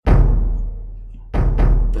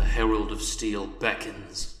Herald of Steel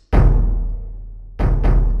beckons.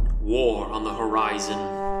 War on the horizon.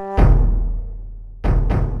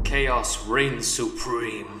 Chaos reigns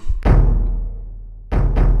supreme.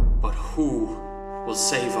 But who will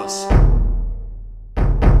save us?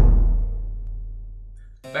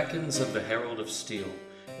 Beckons of the Herald of Steel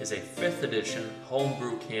is a 5th edition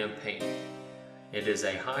homebrew campaign. It is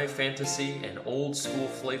a high fantasy and old school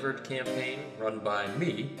flavored campaign run by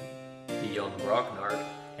me, the young Grognard,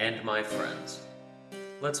 and my friends.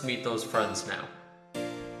 Let's meet those friends now.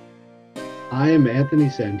 I am Anthony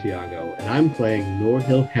Santiago, and I'm playing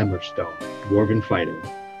Norhill Hammerstone, Dwarven Fighter.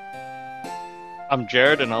 I'm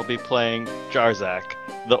Jared, and I'll be playing Jarzak,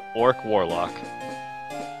 the Orc Warlock.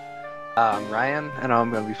 I'm Ryan, and I'm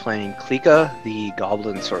going to be playing Klika, the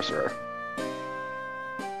Goblin Sorcerer.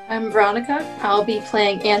 I'm Veronica. I'll be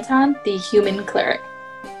playing Anton, the Human Cleric.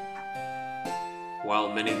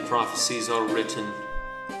 While many prophecies are written,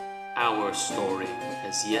 our story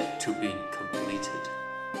has yet to be completed.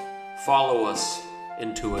 Follow us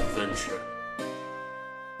into adventure.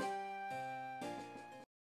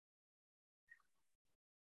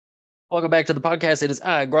 Welcome back to the podcast. It is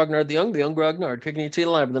I, Grognard the Young Grognard, kicking you to you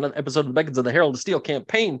live with another episode of the Beckons of the Herald of Steel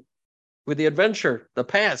campaign with the adventure, the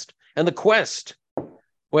past, and the quest.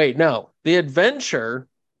 Wait, no. The adventure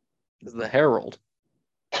is the Herald.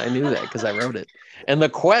 I knew that because I wrote it. And the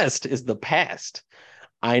quest is the past.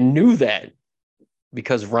 I knew that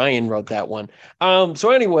because Ryan wrote that one.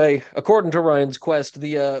 So anyway, according to Ryan's quest,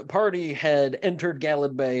 the party had entered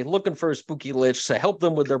Galad Bay looking for a spooky lich to help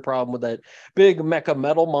them with their problem with that big mecha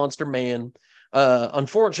metal monster man.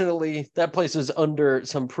 Unfortunately, that place is under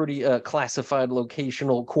some pretty classified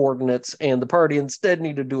locational coordinates, and the party instead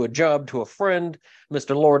need to do a job to a friend,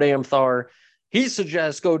 Mr. Lord Amthar. He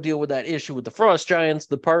suggests go deal with that issue with the frost giants.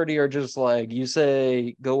 The party are just like, you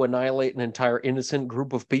say go annihilate an entire innocent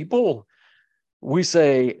group of people? We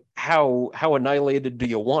say, how annihilated do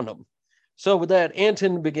you want them? So with that,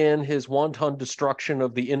 Anton began his wanton destruction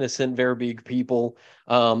of the innocent Verbeeg people.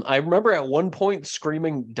 I remember at one point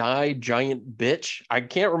screaming, "Die, giant bitch." I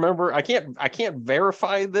can't remember. I can't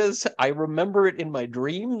verify this. I remember it in my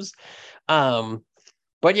dreams.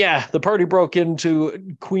 But yeah, the party broke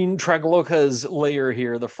into Queen Tragloka's lair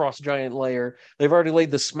here, the frost giant lair. They've already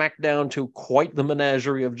laid the smackdown to quite the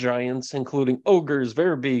menagerie of giants, including ogres,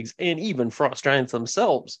 verbeegs, and even frost giants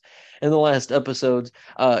themselves. In the last episodes,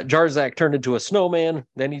 Jarzak turned into a snowman.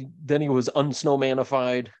 Then he was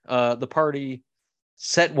unsnowmanified. The party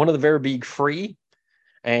set one of the verbeeg free,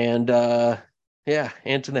 and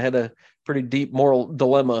Anton had a pretty deep moral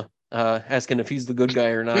dilemma. Asking if he's the good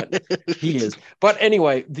guy or not. He is. But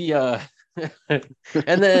anyway, and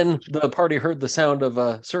then the party heard the sound of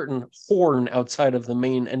a certain horn outside of the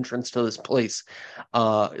main entrance to this place,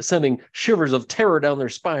 sending shivers of terror down their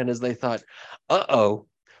spine as they thought, uh-oh,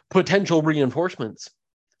 potential reinforcements.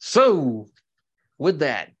 So, with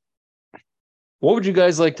that, what would you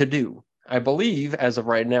guys like to do? I believe, as of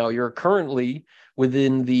right now, you're currently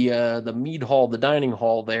within the mead hall, the dining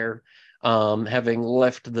hall there, having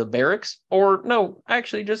left the barracks. Or no,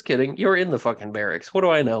 actually, just kidding. You're in the fucking barracks. What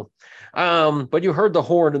do I know? But you heard the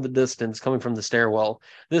horn in the distance coming from the stairwell.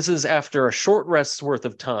 This is after a short rest's worth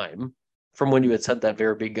of time from when you had set that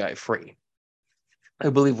very big guy free. I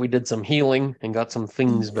believe we did some healing and got some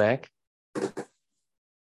things back.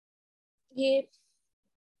 Yeah.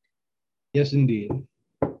 Yes, indeed.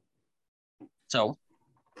 So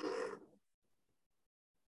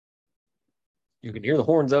you can hear the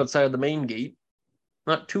horns outside the main gate.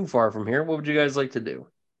 Not too far from here. What would you guys like to do?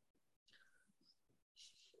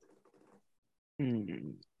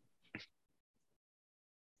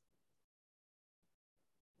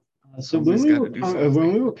 So when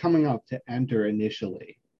we were coming up to enter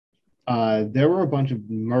initially, there were a bunch of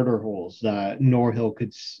murder holes that Norhill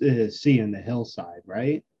could see in the hillside,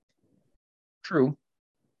 right? True.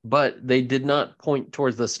 But they did not point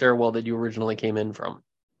towards the stairwell that you originally came in from.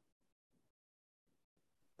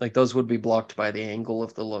 Like those would be blocked by the angle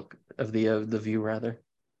of the look of the view, rather.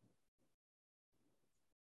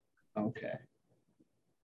 Okay.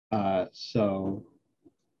 So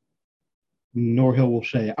Norhill will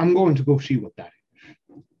say, "I'm going to go see what that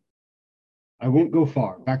is. I won't go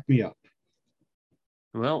far. Back me up."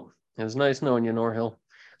 Well, it was nice knowing you, Norhill.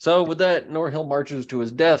 So with that, Norhill marches to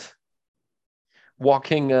his death.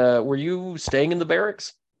 Walking, were you staying in the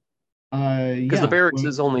barracks? Because the barracks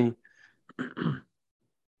is only...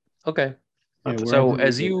 Okay. Yeah, so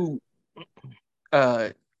as you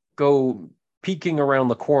go peeking around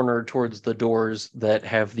the corner towards the doors that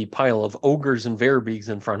have the pile of ogres and verbeegs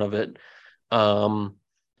in front of it,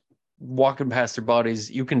 walking past their bodies,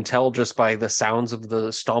 you can tell just by the sounds of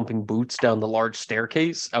the stomping boots down the large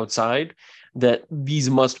staircase outside that these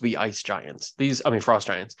must be ice giants. Frost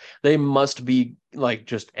giants. They must be like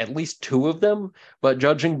just at least two of them, but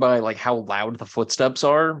judging by like how loud the footsteps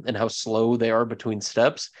are and how slow they are between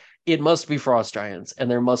steps, it must be frost giants, and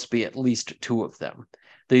there must be at least two of them.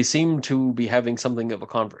 They seem to be having something of a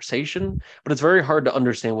conversation, but it's very hard to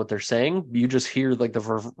understand what they're saying. You just hear like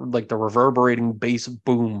the reverberating bass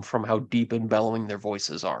boom from how deep and bellowing their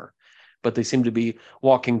voices are. But they seem to be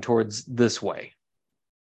walking towards this way.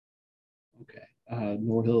 Okay.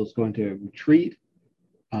 Norhill is going to retreat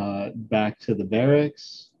back to the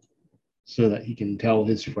barracks so that he can tell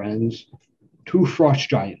his friends, 2 frost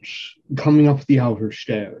giants coming up the outer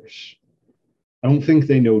stairs. I don't think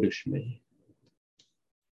they noticed me.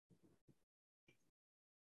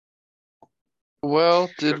 Well,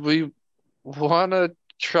 did we want to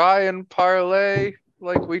try and parlay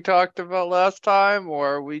like we talked about last time,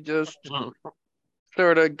 or are we just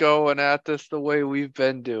sort of going at this the way we've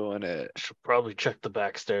been doing it? Should probably check the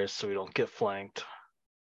back stairs so we don't get flanked.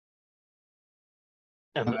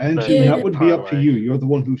 And Yeah. that would be up to you. You're the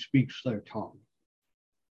one who speaks their tongue.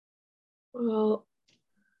 Well,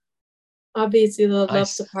 obviously they'll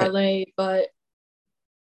love to parlay, but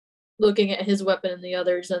looking at his weapon and the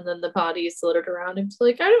others, and then the bodies littered around him, so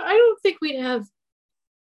like I don't think we'd have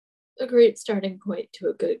a great starting point to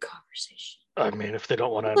a good conversation. I mean, if they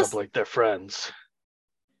don't want to end up like their friends.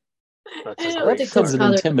 That's I a don't great think That comes that's an how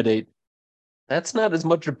they're- intimidate. That's not as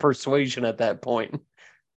much of persuasion at that point.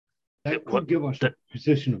 That could give us a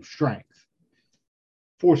position of strength.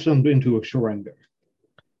 Force them into a surrender.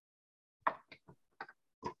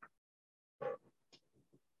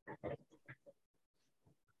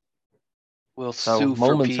 We'll So sue for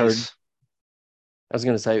moments are- peace. I was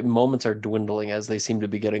going to say, moments are dwindling as they seem to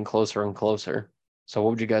be getting closer and closer. So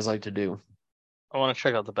what would you guys like to do? I want to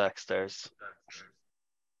check out the back stairs.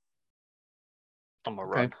 I'm gonna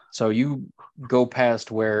run. So you go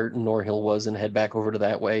past where Norhill was and head back over to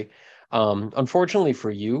that way. Unfortunately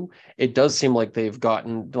for you, it does seem like they've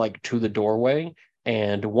gotten like to the doorway,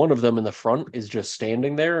 and one of them in the front is just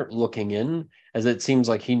standing there looking in, as it seems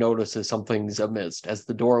like he notices something's amiss, as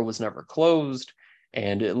the door was never closed,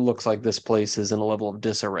 and it looks like this place is in a level of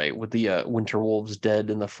disarray with the winter wolves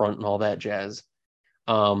dead in the front and all that jazz.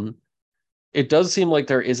 It does seem like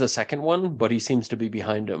there is a second one, but he seems to be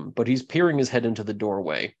behind him, but he's peering his head into the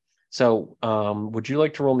doorway. So would you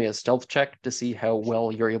like to roll me a stealth check to see how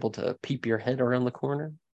well you're able to peep your head around the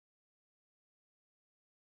corner?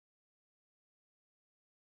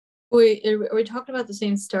 Wait, are we talking about the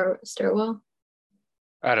same stairwell?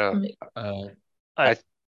 I don't think I'm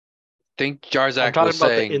Jarzak talking was about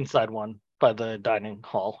saying the inside one by the dining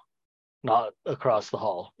hall, not across the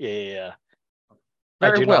hall. Yeah.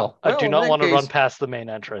 I do not want to run past the main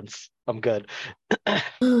entrance. I'm good.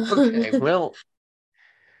 Okay, well,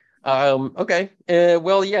 okay.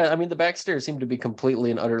 Well, yeah, I mean, the back stairs seem to be completely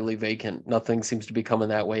and utterly vacant. Nothing seems to be coming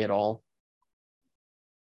that way at all.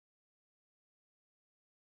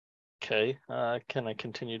 Okay, can I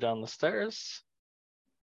continue down the stairs?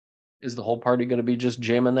 Is the whole party going to be just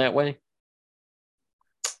jamming that way?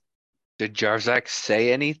 Did Jarzak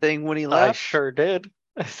say anything when he I left? sure did.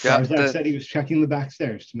 Yeah, Jarzak said he was checking the back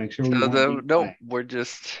stairs to make sure we weren't being no, flanked. we're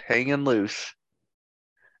just hanging loose.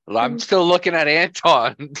 Well, I'm still looking at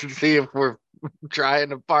Anton to see if we're trying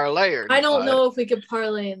to parlay or not. I don't know if we could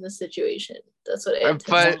parlay in this situation. That's what Anton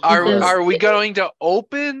But said. are we going to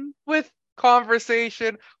open with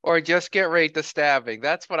conversation or just get right to stabbing?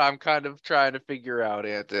 That's what I'm kind of trying to figure out,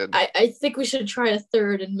 Anton. I think we should try a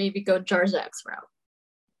third and maybe go Jarzak's route.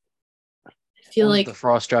 I feel like the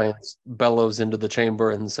frost giant bellows into the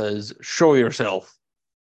chamber and says, "Show yourself."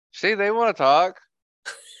 See, they want to talk.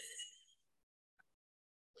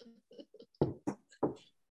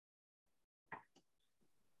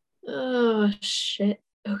 Oh shit.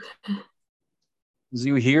 Okay. As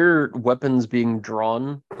you hear weapons being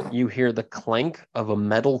drawn, you hear the clank of a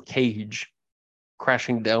metal cage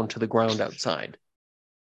crashing down to the ground outside.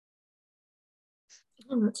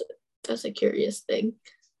 Oh, that's a curious thing.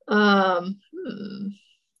 I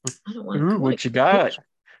don't want. What you got?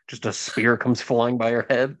 Just a spear comes flying by your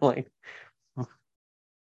head, like.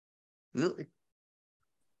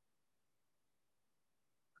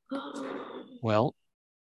 Well,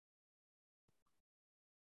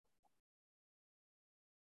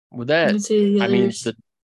 with that, Let's see the I mean, others.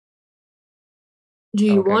 Do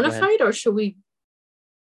you Okay, want to go ahead. fight, or should we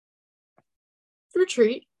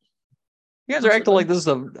retreat? you guys are acting like this is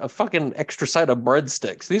a fucking extra side of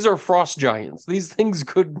breadsticks. These are frost giants. These things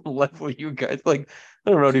could level you guys. Like,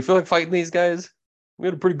 I don't know. Do you feel like fighting these guys? We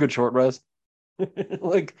had a pretty good short rest.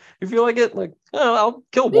 Like, if you like it, like, oh, I'll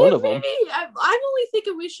kill one of them. Maybe. I'm only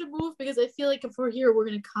thinking we should move because I feel like if we're here, we're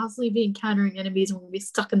going to constantly be encountering enemies and we're going to be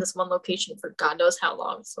stuck in this one location for God knows how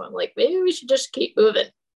long. So I'm like, maybe we should just keep moving.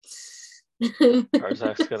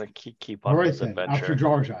 Jarzak's going to keep on All right, his then. adventure. After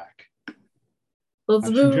Jarzak, Let's I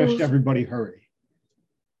move. suggest everybody hurry.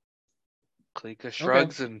 Klika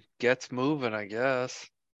shrugs and gets moving, I guess.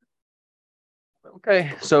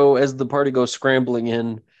 Okay, so as the party goes scrambling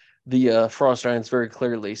in, the Frost Giants very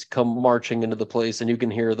clearly come marching into the place, and you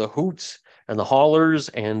can hear the hoots and the hollers,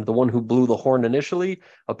 and the one who blew the horn initially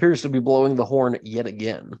appears to be blowing the horn yet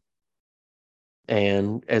again.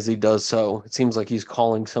 And as he does so, it seems like he's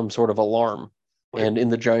calling some sort of alarm. Wait. And in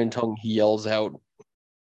the giant tongue, he yells out,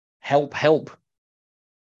 "Help, help!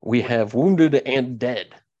 We have wounded and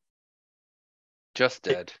dead." Just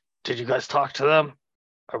dead. Did you guys talk to them?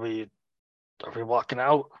 Are we walking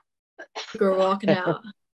out? We're walking out.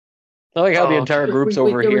 I like how the Oh, entire okay. group's Wait,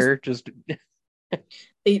 over there was- here, just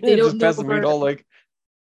They just don't know passing me all like.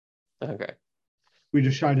 Okay. We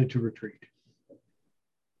decided to retreat.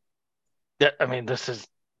 Yeah, I mean, this is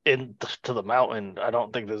to the mountain. I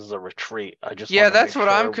don't think this is a retreat. I just Yeah, wanted to that's make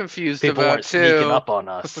what I'm sure confused people about weren't sneaking too. up on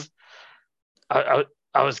us. I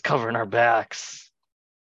was covering our backs.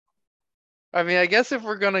 I mean, I guess if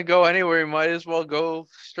we're gonna go anywhere, we might as well go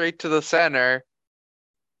straight to the center.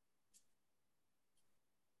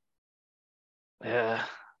 Yeah.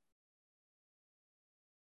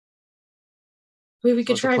 Maybe we So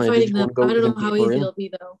could what's the try plan? Did fighting you them. want to go I don't even know how deeper easy in? it'll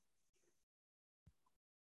be though.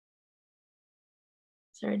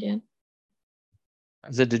 Sorry, Dan.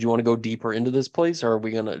 I said, did you want to go deeper into this place, or are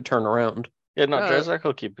we gonna turn around? Yeah, no, No. Jarzak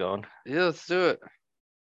will keep going. Yeah, let's do it.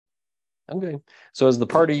 Okay. So as the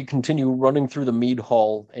party continue running through the mead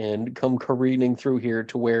hall and come careening through here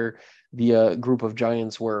to where the group of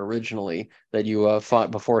giants were originally that you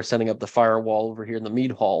fought before setting up the firewall over here in the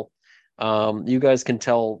mead hall, you guys can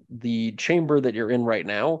tell the chamber that you're in right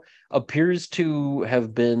now appears to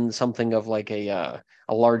have been something of like a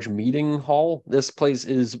large meeting hall. This place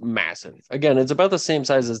is massive. Again, it's about the same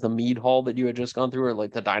size as the mead hall that you had just gone through, or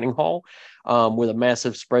like the dining hall, with a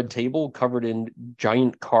massive spread table covered in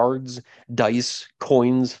giant cards, dice,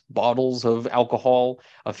 coins, bottles of alcohol,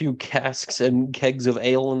 a few casks and kegs of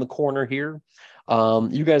ale in the corner here.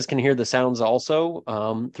 You guys can hear the sounds also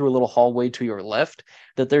through a little hallway to your left,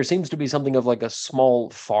 that there seems to be something of like a small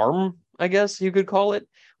farm, I guess you could call it,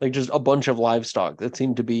 like just a bunch of livestock that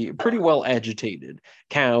seem to be pretty well agitated.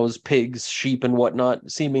 Cows, pigs, sheep, and whatnot,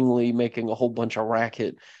 seemingly making a whole bunch of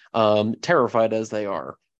racket, terrified as they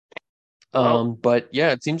are. But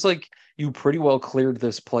yeah, it seems like you pretty well cleared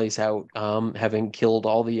this place out, having killed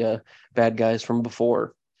all the bad guys from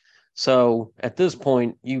before. So at this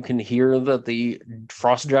point, you can hear that the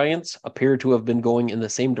frost giants appear to have been going in the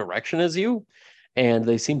same direction as you, and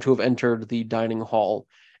they seem to have entered the dining hall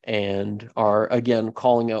and are again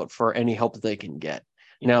calling out for any help they can get.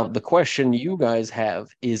 Now, the question you guys have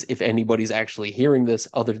is if anybody's actually hearing this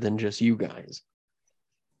other than just you guys.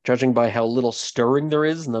 Judging by how little stirring there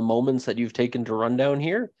is in the moments that you've taken to run down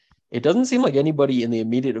here, it doesn't seem like anybody in the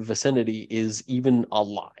immediate vicinity is even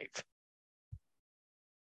alive.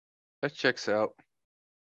 That checks out.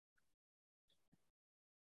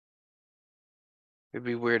 It'd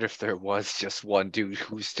be weird if there was just one dude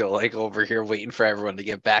who's still like over here waiting for everyone to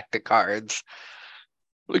get back to cards.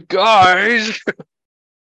 Like, guys,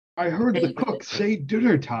 I heard the cook say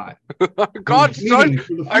dinner time. I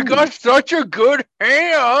got such a good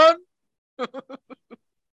hand.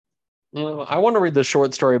 I want to read the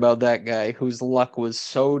short story about that guy whose luck was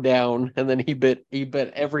so down, and then he bet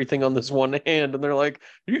everything on this one hand, and they're like,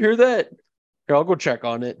 "You hear that? Here, I'll go check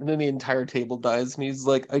on it." And then the entire table dies, and he's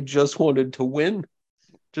like, "I just wanted to win,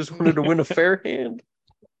 just wanted to win a fair hand."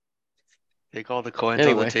 Take all the coins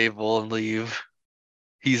on the table and leave.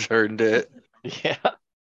 He's earned it. Yeah.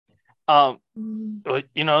 But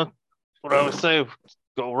you know what I always say: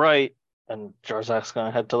 go right, and Jarzak's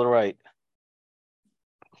gonna head to the right.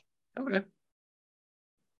 Okay.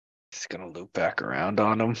 He's gonna loop back around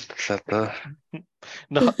on him. Set the.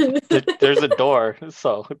 No, there's a door,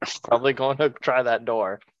 so it's probably going to try that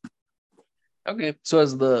door. Okay. So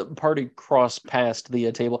as the party cross past the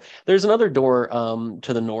table, there's another door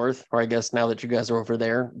to the north, or I guess now that you guys are over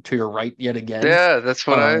there, to your right yet again. Yeah, that's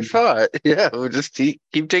what I thought. Yeah, we'll just keep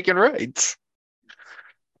taking rights.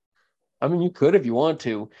 I mean, you could if you want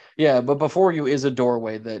to. Yeah, but before you is a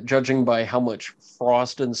doorway that, judging by how much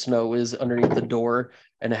frost and snow is underneath the door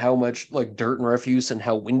and how much like dirt and refuse and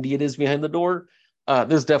how windy it is behind the door,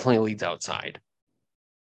 this definitely leads outside.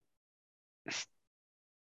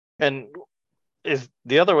 And is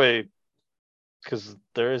the other way Because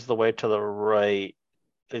there is the way to the right.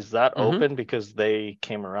 Is that Mhm. open? Because they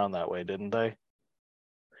came around that way, didn't they?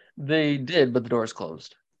 They did, but the door's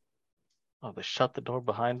closed. Oh, they shut the door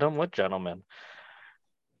behind them? What gentlemen?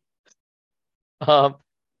 I'm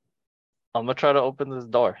gonna try to open this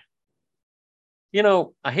door. You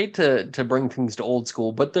know, I hate to bring things to old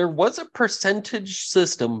school, but there was a percentage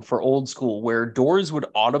system for old school where doors would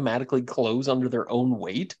automatically close under their own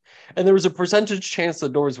weight, and there was a percentage chance the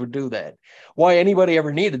doors would do that. Why anybody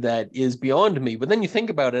ever needed that is beyond me. But then you think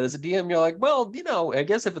about it as a DM, you're like, well, you know, I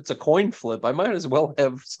guess if it's a coin flip, I might as well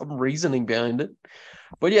have some reasoning behind it.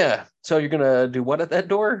 But yeah, so you're gonna do what at that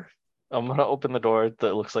door? I'm gonna open the door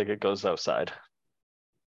that looks like it goes outside.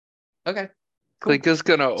 Okay, cool. Klika's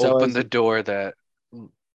gonna So open as the you- door that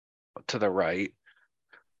to the right.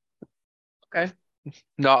 Okay.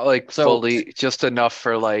 Not like So- fully, just enough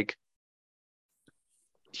for like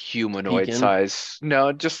humanoid in. size.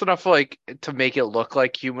 No, just enough like to make it look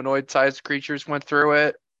like humanoid sized creatures went through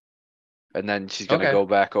it. And then she's gonna Okay. go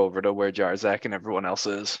back over to where Jarzak and everyone else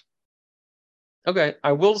is. Okay,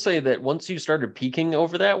 I will say that once you started peeking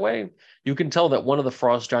over that way, you can tell that one of the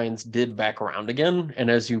frost giants did back around again. And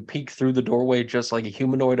as you peek through the doorway, just like a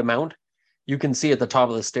humanoid amount, you can see at the top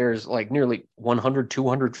of the stairs, like nearly 100,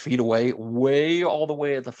 200 feet away, way all the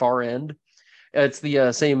way at the far end. It's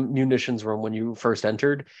the same munitions room when you first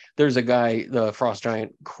entered. There's a guy, the frost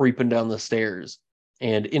giant, creeping down the stairs.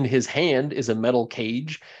 And in his hand is a metal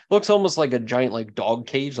cage. Looks almost like a giant, like dog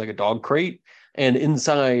cage, like a dog crate. And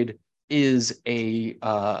inside is a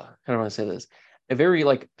how do I want to say this? A very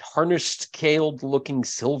like tarnished scaled looking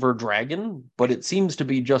silver dragon, but it seems to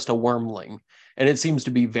be just a wormling. And it seems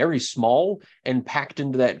to be very small and packed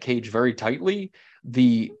into that cage very tightly.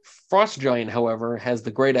 The frost giant, however, has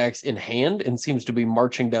the great axe in hand and seems to be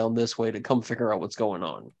marching down this way to come figure out what's going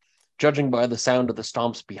on. Judging by the sound of the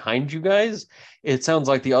stomps behind you guys, it sounds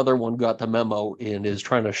like the other one got the memo and is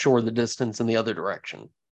trying to shore the distance in the other direction.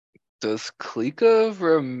 Does Klika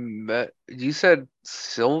remember? You said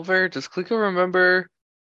silver. Does Klika remember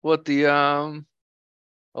what the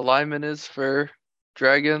alignment is for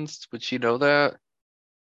dragons? Would she know that?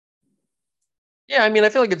 Yeah, I mean, I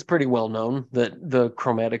feel like it's pretty well known that the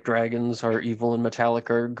chromatic dragons are evil and metallic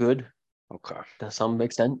are good Okay. to some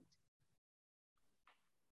extent.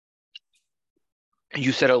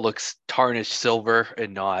 You said it looks tarnished silver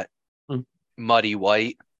and not muddy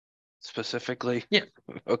white, specifically. Yeah.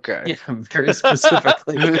 Okay. Yeah, very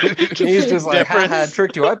specifically. He's just like, haha,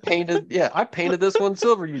 tricked you. I painted this one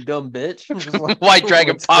silver, you dumb bitch. I'm just like, White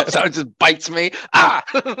dragon what's pops that? out and just bites me. Ah!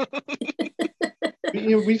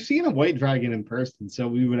 You know, we've seen a white dragon in person, so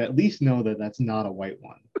we would at least know that that's not a white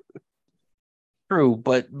one. True,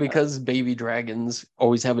 but because baby dragons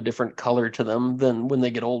always have a different color to them than when they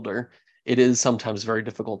get older, it is sometimes very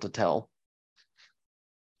difficult to tell.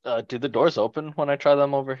 Do the doors open when I try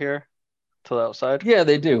them over here to the outside? Yeah,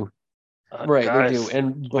 they do. Right, guys, they do.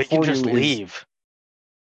 And we can before just you leave.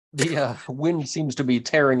 the wind seems to be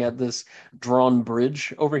tearing at this drawn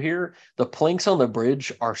bridge over here. The planks on the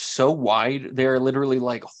bridge are so wide, they're literally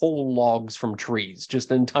like whole logs from trees,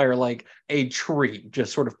 just entire like a tree,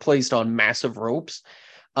 just sort of placed on massive ropes.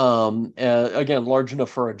 Again, large enough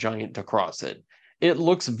for a giant to cross it. It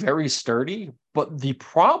looks very sturdy, but the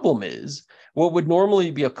problem is what would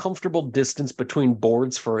normally be a comfortable distance between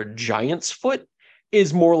boards for a giant's foot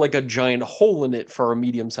is more like a giant hole in it for a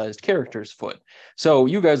medium-sized character's foot. So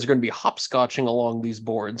you guys are going to be hopscotching along these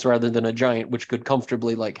boards rather than a giant, which could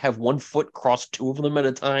comfortably like have one foot cross two of them at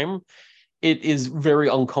a time. It is very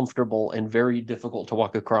uncomfortable and very difficult to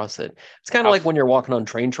walk across it. It's kind of like when you're walking on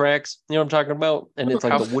train tracks, you know what I'm talking about? And it's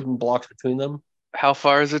like the wooden blocks between them. How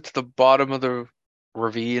far is it to the bottom of the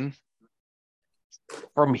ravine?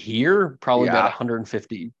 From here, probably Yeah. about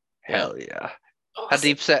 150. Hell yeah.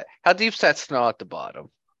 Awesome. How deep's that snow at the bottom?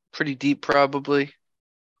 Pretty deep, probably.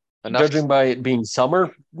 Enough Judging by it being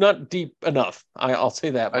summer, not deep enough. I'll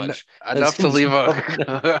say that much. enough to seems leave covered.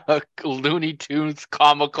 a Looney Tunes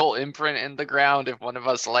comical imprint in the ground if one of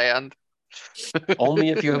us land. Only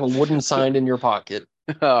if you have a wooden sign in your pocket.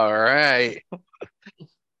 All right.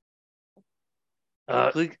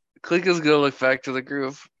 Klika's gonna look back to the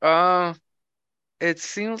group. It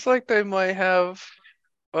seems like they might have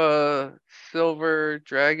a silver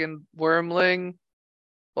dragon wormling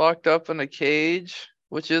locked up in a cage,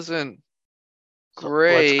 which isn't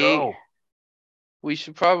great. Let's go. We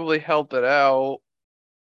should probably help it out.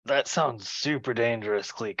 That sounds super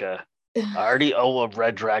dangerous, Klika. I already owe a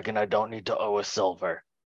red dragon. I don't need to owe a silver.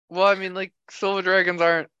 Well, I mean, like, silver dragons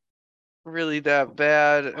aren't really that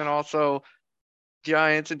bad, and also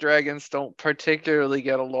giants and dragons don't particularly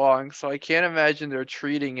get along, so I can't imagine they're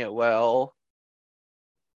treating it well.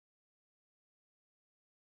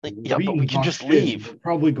 Yeah, but we can just leave. We're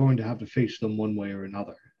probably going to have to face them one way or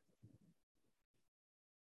another.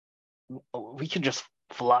 We can just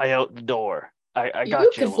fly out the door. I You got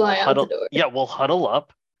you. can fly out the door. Yeah, we'll huddle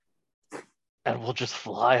up and we'll just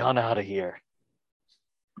fly on out of here.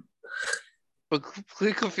 But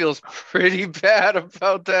Klika feels pretty bad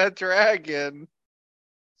about that dragon.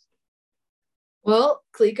 Well,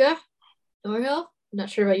 Klika, Norhill, I'm not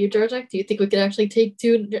sure about you, Georgia. Do you think we could actually take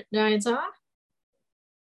two giants on?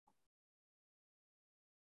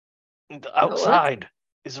 The outside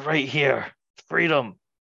is right here. Freedom.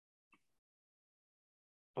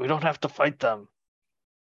 We don't have to fight them.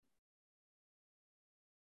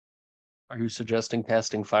 Are you suggesting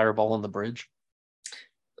casting fireball on the bridge?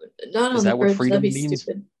 Not Is on that the what bridge. freedom That'd be means?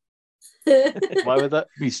 stupid. Why would that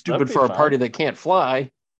Be stupid That'd be for a fine. party that can't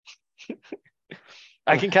fly.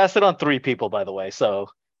 I can cast it on 3 people, by the way, so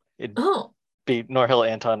it'd Oh, be Norhill,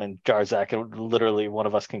 Anton, and Jarzak, and literally one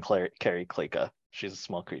of us can carry Klika. She's a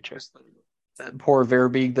small creature. That poor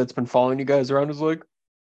Verbeeg that's been following you guys around is like,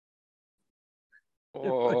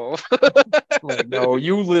 Oh. like, no,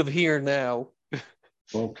 you live here now.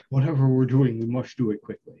 Well, whatever we're doing, we must do it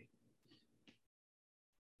quickly.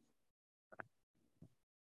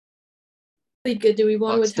 Klika, do we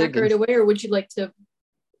want Buck's to attack digging. right away, or would you like to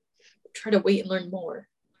try to wait and learn more?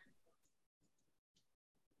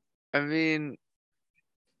 I mean,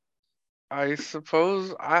 I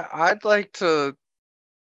suppose I'd like to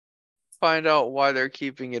find out why they're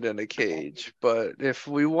keeping it in a cage, but if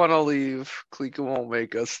we want to leave, Klika won't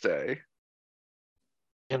make us stay.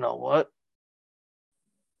 You know what?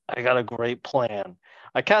 I got a great plan.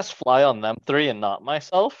 I cast fly on them 3 and not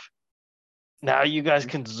myself. Now you guys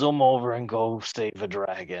can zoom over and go save a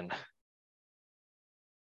dragon.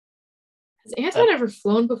 Has Anton ever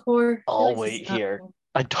flown before? I feel I'll like he's wait not here. flown.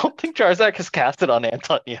 I don't think Jarzak has cast it on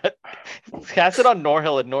Anton yet. He's cast it on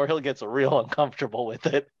Norhill, and Norhill gets real uncomfortable with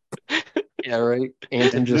it. Yeah, right.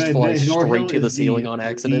 Anton just Then flies Norhill straight to the is ceiling on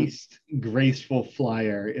accident. least graceful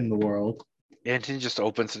flyer in the world. Anton just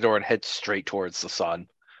opens the door and heads straight towards the sun.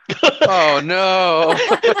 Oh no!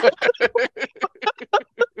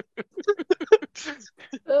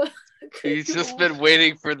 He's just been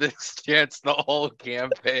waiting for this chance the whole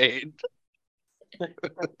campaign.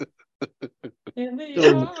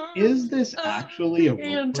 So, is this actually a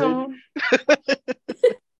rope bridge?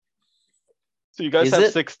 So you guys Is have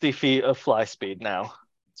it? 60 feet of fly speed now.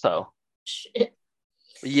 So Shit.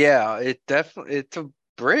 Yeah, it's a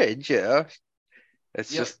bridge, yeah.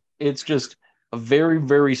 It's Yep. just It's just a very,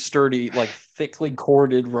 very sturdy, like thickly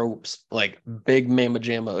corded ropes, like big mamma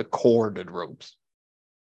jamma corded ropes.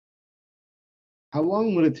 How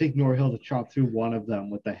long would it take Norhill to chop through one of them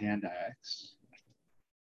with the hand axe?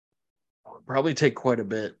 Would probably take quite a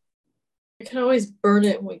bit. We can always burn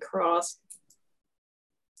it when we cross.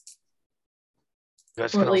 you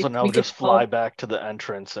guys Or can at least also now we could just fly haul- back to the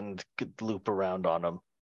entrance and loop around on them.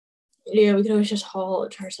 Yeah, we can always just haul a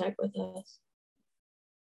Jarzak with us.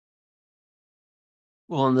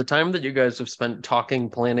 Well, in the time that you guys have spent talking,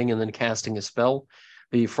 planning, and then casting a spell,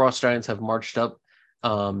 the frost giants have marched up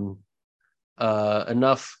enough.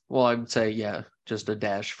 Well, I would say, yeah, just a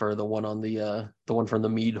dash for the one on the one from the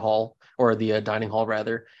mead hall, or the dining hall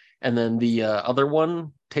rather, and then the other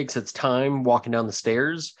one takes its time walking down the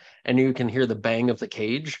stairs, and you can hear the bang of the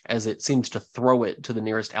cage as it seems to throw it to the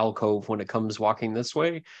nearest alcove when it comes walking this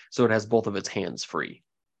way, so it has both of its hands free.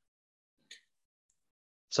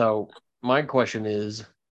 So my question is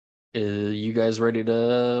you guys ready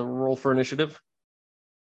to roll for initiative?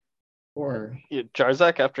 Or Yeah,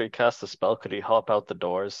 Jarzak, after he casts the spell, could he hop out the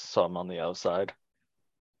doors so I'm on the outside?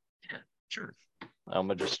 Sure. I'm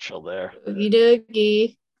gonna just chill there, Oogie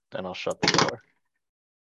doogie. and I'll shut the door.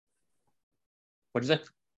 What is it?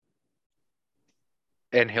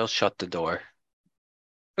 And he'll shut the door.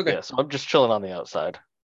 Okay. Yeah, so I'm just chilling on the outside,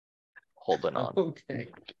 holding on. Okay.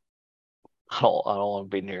 I don't want to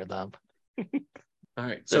be near them. All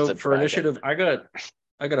right. There's So a for dragon. initiative, I got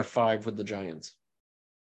a 5 with the giants.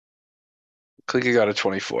 Klika got a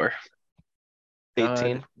 24.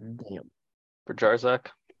 18 God damn. for Jarzak.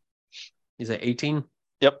 He's at 18?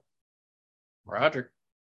 Yep. Roger.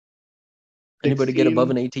 Anybody get 16? above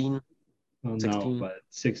an 18? Oh, no, 16. but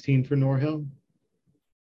 16 for Norhill.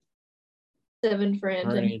 7 for All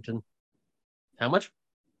Anton. right, Anton. How much?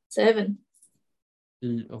 7.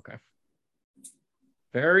 Okay.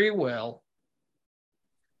 Very well.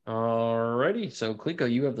 Alrighty. So,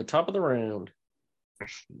 Kliko, you have the top of the round.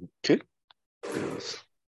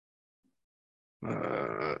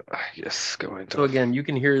 Yes, going to. So again, you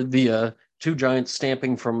can hear the two giants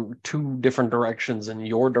stamping from two different directions in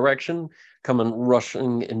your direction, coming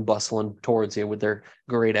rushing and bustling towards you with their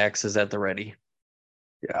great axes at the ready.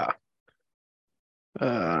 Yeah.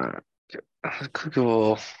 We'll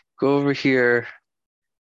go over here,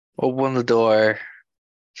 open the door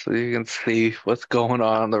so you can see what's going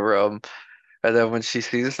on in the room. And then when she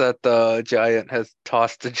sees that the giant has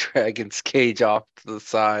tossed the dragon's cage off to the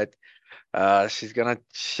side, she's gonna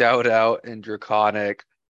shout out in Draconic,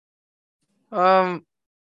 are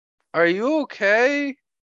you okay?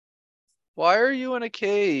 Why are you in a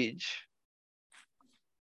cage?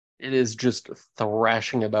 It is just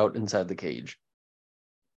thrashing about inside the cage.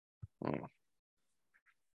 Hmm.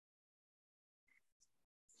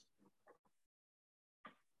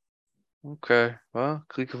 Okay, well,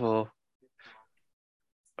 clickable.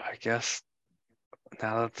 I guess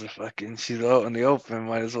now that she's out in the open,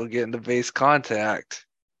 might as well get into base contact.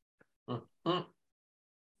 Mm-hmm.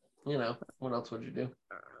 You know, what else would you do?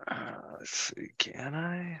 Let's see, can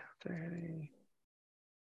I? 30?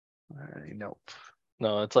 Nope.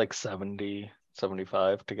 No, it's like 70,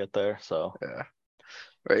 75 to get there. So Yeah.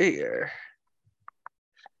 Right here.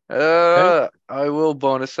 Okay. I will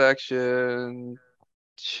bonus action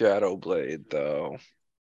Shadow Blade though.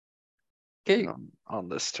 Okay. On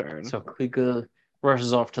this turn. So Klika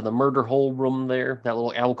rushes off to the murder hole room there, that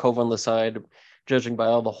little alcove on the side. Judging by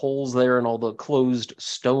all the holes there and all the closed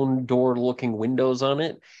stone door looking windows on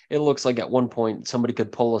it, it looks like at one point somebody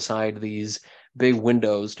could pull aside these big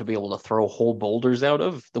windows to be able to throw whole boulders out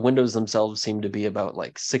of. The windows themselves seem to be about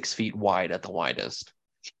like 6 feet wide at the widest.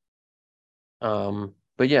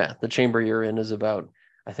 But yeah, the chamber you're in is about,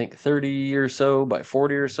 I think, 30 or so by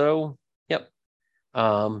 40 or so. Yep.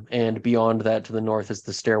 And beyond that to the north is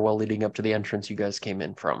the stairwell leading up to the entrance you guys came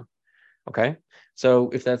in from. Okay.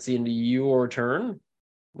 So if that's the end of your turn,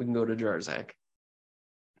 we can go to Jarzak.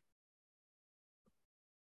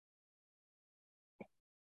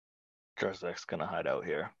 Jarzak's gonna hide out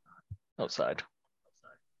here, outside.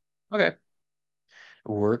 Okay.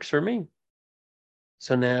 Works for me.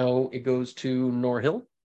 So now it goes to Norhill.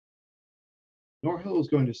 Norhill is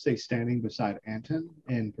going to stay standing beside Anton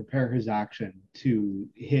and prepare his action to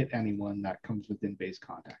hit anyone that comes within base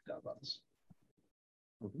contact of us.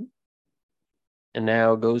 Mm-hmm. And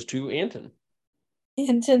now goes to Anton.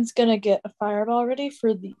 Anton's gonna get a fireball ready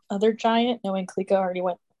for the other giant, knowing Klika already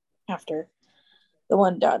went after the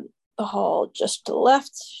one down the hall just to the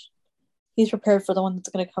left. He's prepared for the one that's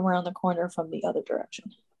gonna come around the corner from the other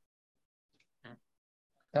direction.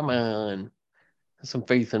 Come on. Have some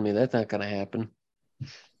faith in me. That's not gonna happen.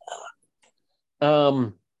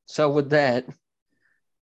 So with that,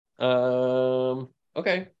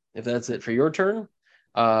 okay. If that's it for your turn,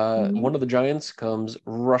 one of the giants comes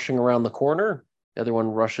rushing around the corner. The other one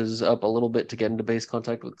rushes up a little bit to get into base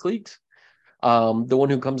contact with Cleet. The one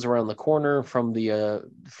who comes around the corner from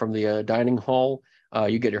the dining hall,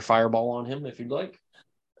 you get your fireball on him if you'd like.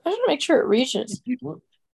 I just want to make sure it reaches.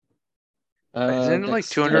 Isn't it like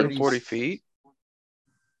 240 feet?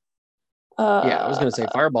 Yeah, I was gonna say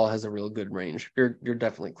fireball has a real good range. You're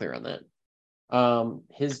definitely clear on that.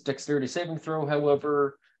 His dexterity saving throw,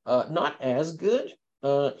 however, not as good.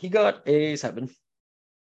 He got a 7.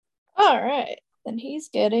 All right, then he's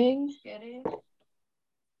getting.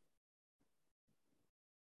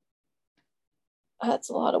 That's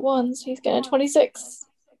a lot of ones. He's getting 26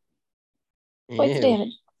 points of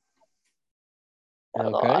damage.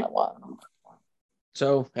 That was a lot of ones.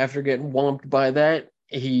 So after getting whomped by that,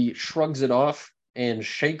 he shrugs it off and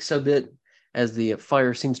shakes a bit as the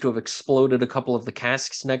fire seems to have exploded a couple of the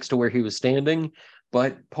casks next to where he was standing.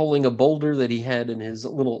 But pulling a boulder that he had in his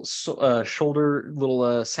little shoulder, little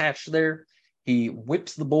satch there, he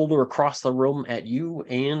whips the boulder across the room at you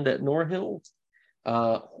and at Norhill.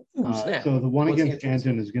 So the one against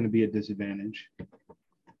Anton is going to be a disadvantage.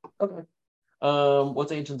 Okay.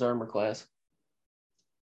 What's Anton's armor class?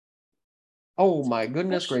 Oh my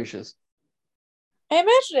goodness gracious. I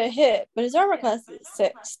imagine it hit, but his armor class is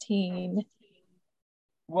 16.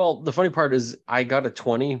 Well, the funny part is I got a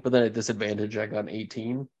 20, but then at disadvantage I got an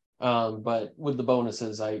 18. But with the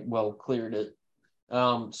bonuses, I well cleared it.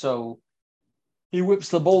 So he whips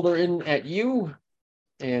the boulder in at you,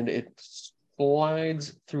 and it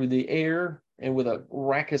slides through the air, and with a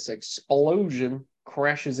raucous explosion,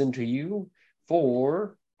 crashes into you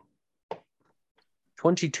for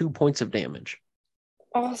 22 points of damage.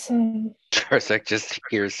 Awesome. Jarzak just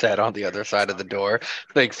hears that on the other side of the door.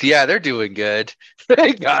 Thinks, yeah, they're doing good.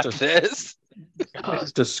 They got this.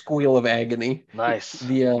 Just a squeal of agony. Nice.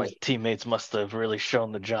 My teammates must have really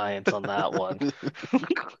shown the giants on that one.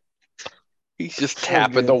 He's just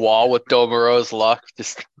tapping the wall with Domaro's luck.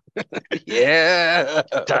 Just Yeah.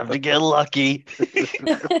 Time to get lucky.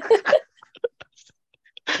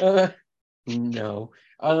 No.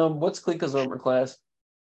 What's Klika's armor class?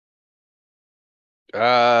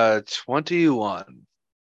 21.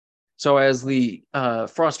 So as the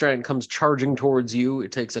frost giant comes charging towards you,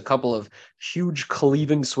 it takes a couple of huge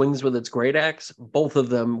cleaving swings with its great axe, both of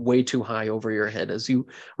them way too high over your head as you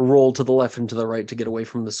roll to the left and to the right to get away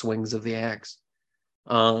from the swings of the axe.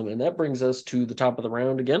 And that brings us to the top of the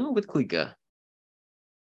round again with Klika.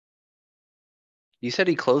 You said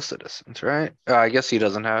he close citizens, right? I guess he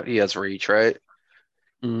has reach, right?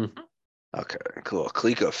 Mm. Okay, cool.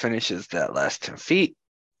 Kliko finishes that last 10 feet.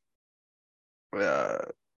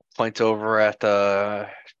 Points over at the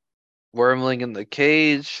wormling in the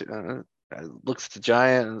cage. Looks at the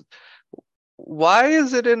giant. Why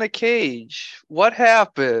is it in a cage? What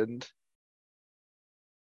happened?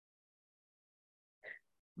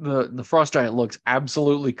 The frost giant looks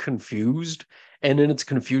absolutely confused, and in its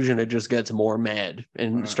confusion, it just gets more mad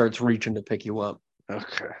and starts reaching to pick you up.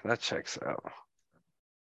 Okay, that checks out.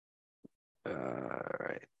 All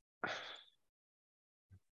right.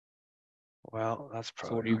 Well, that's probably.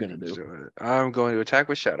 So what are you gonna do? I'm going to attack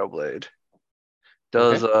with Shadow Blade.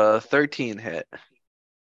 Does Okay. 13 hit?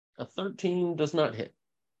 A 13 does not hit.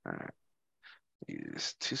 All right.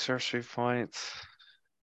 Use 2 sorcery points.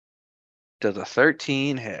 Does a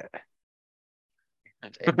 13 hit?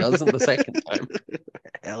 It doesn't the second time.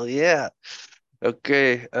 Hell yeah.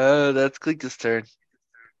 Okay, that's Klika's turn.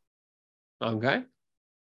 Okay.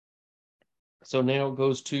 So now it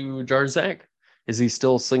goes to Jarzak. Is he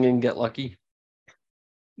still singing Get Lucky?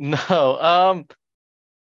 No.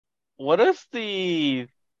 What if the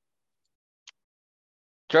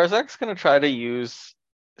Jarzak's gonna try to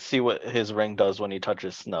see what his ring does when he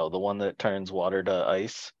touches snow, the one that turns water to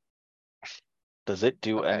ice. Does it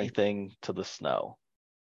do anything to the snow?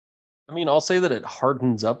 I mean, I'll say that it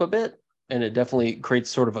hardens up a bit, and it definitely creates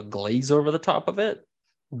sort of a glaze over the top of it.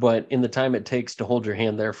 But in the time it takes to hold your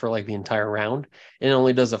hand there for like the entire round, it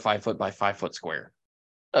only does a 5 foot by 5 foot square.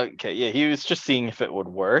 Okay, yeah, he was just seeing if it would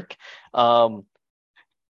work. Jarzak's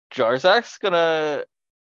gonna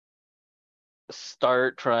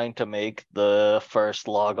start trying to make the first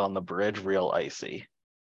log on the bridge real icy.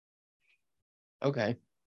 Okay.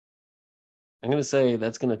 I'm gonna say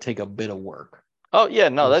that's gonna take a bit of work. Oh yeah,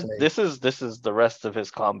 no, We'll this is the rest of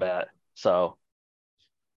his combat. So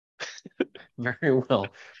very well.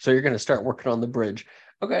 So you're gonna start working on the bridge.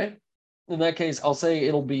 Okay. In that case, I'll say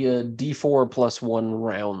it'll be a D4 plus 1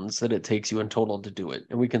 rounds that it takes you in total to do it.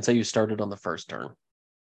 And we can say you started on the first turn.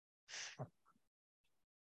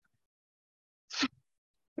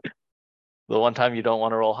 the one time you don't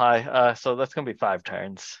want to roll high. So that's gonna be 5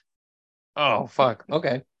 turns. Oh, fuck.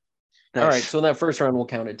 Okay. Nice. All right. So in that first round, we'll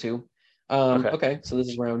count it too. Okay. Okay. So this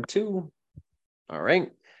is round 2. All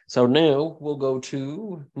right. So now we'll go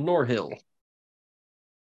to Norhill.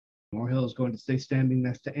 Norhill is going to stay standing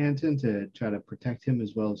next to Anton to try to protect him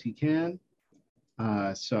as well as he can.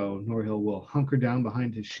 So Norhill will hunker down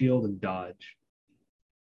behind his shield and dodge.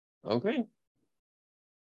 Okay.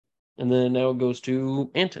 And then now it goes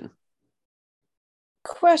to Anton.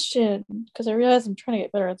 Question, because I realize I'm trying to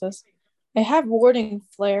get better at this. I have warding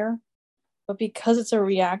flare, but because it's a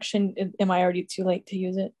reaction, am I already too late to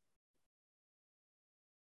use it?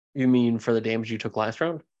 You mean for the damage you took last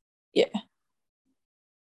round? Yeah.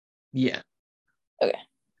 Yeah. Okay.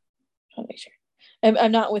 I want to make sure.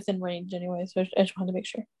 I'm not within range anyway, so I just wanted to make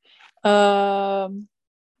sure. Trying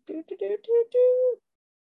to figure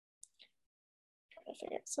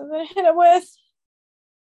out something to hit it with.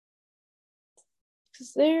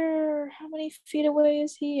 Is there, how many feet away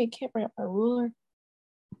is he? I can't bring up my ruler.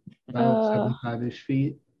 About 75-ish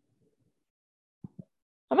feet.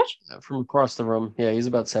 How much? From across the room. Yeah, he's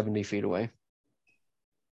about 70 feet away.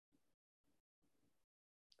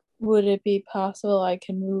 Would it be possible I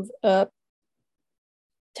can move up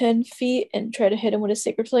 10 feet and try to hit him with a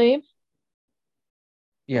sacred flame?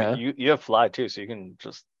 Yeah. You have fly too, so you can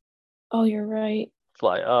just Oh, you're right.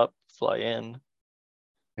 fly up, fly in.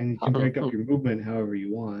 And you can break up your movement however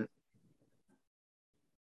you want.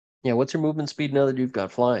 Yeah, what's your movement speed now that you've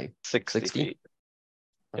got flying? 60 feet.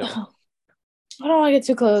 Yep. Oh, I don't want to get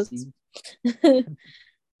too close.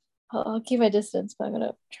 I'll keep my distance, but I'm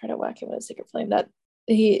gonna try to whack him with a sacred flame. That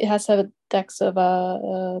he has to have a dex of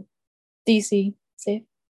DC save.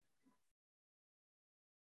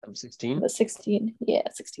 I'm 16. The 16. Yeah,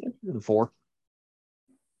 16. 4.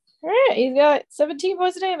 All right, he's got 17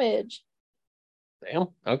 points of damage. Damn.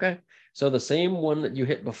 Okay. So the same one that you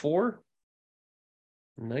hit before.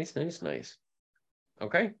 Nice.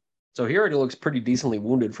 Okay. So he already looks pretty decently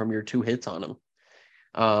wounded from your 2 hits on him.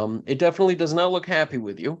 It definitely does not look happy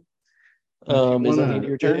with you. If Is that the end of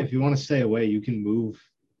your turn? if you want to stay away, you can move.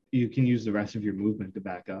 You can use the rest of your movement to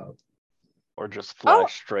back up. Or just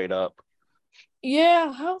flash straight up.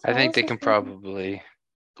 Yeah, how I tall think is they this can thing? probably.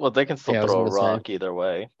 Well, they can still Yeah, I was throw a gonna say. rock either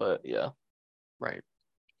way, but yeah, Right.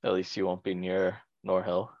 at least you won't be near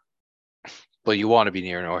Norhill. Well, you want to be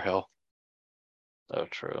near Norhill. Oh,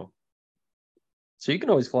 true. So you can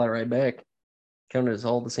always fly right back. Count it as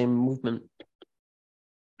all the same movement.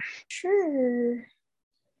 Sure.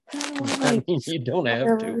 I mean, you don't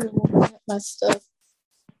have to. My stuff.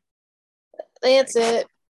 That's it.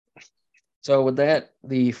 So with that,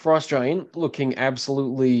 the frost giant, looking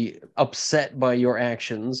absolutely upset by your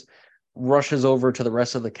actions, rushes over to the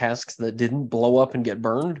rest of the casks that didn't blow up and get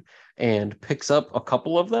burned and picks up a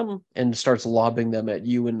couple of them and starts lobbing them at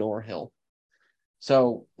you and Norhill.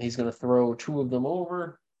 So he's going to throw 2 of them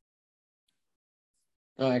over.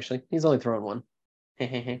 Oh, actually, he's only throwing 1.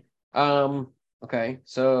 Okay,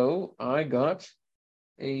 so I got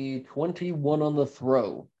a 21 on the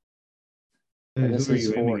throw. And this Who are is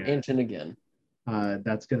you for aiming at? Anton again.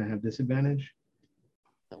 That's going to have disadvantage.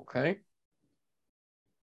 Okay.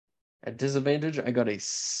 At disadvantage, I got a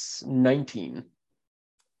 19.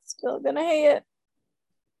 Still gonna hate it.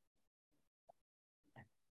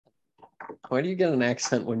 Why do you get an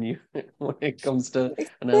accent when it comes to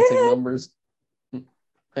announcing numbers?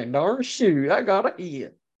 Like, darn shoot, I got a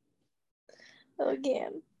hit.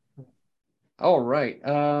 Again. All right.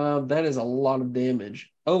 That is a lot of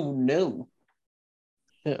damage. Oh no.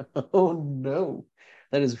 Oh no.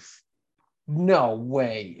 That is no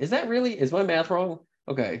way. Is that really? Is my math wrong?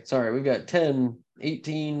 Okay, sorry. We've got 10,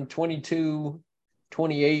 18, 22,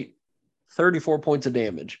 28, 34 points of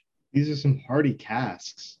damage. These are some hardy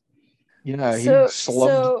casks. Yeah, he So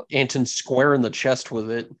slugged Anton square in the chest with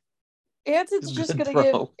it. Anton's just Good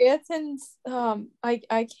gonna throw. give Anton's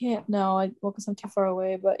I can't no, well, because I'm too far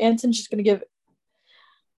away, but Anton's just gonna give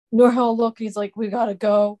Norhill a look and he's like, we gotta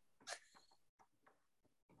go.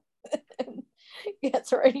 And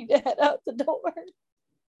gets ready to head out the door.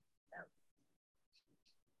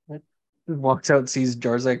 He walks out, sees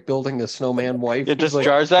Jarzak building a snowman wife. Yeah, He's does like,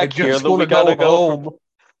 I Jarzak hear just that want we to gotta go go home.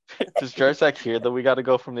 Does Jarzak hear that we gotta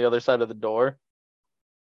go from the other side of the door?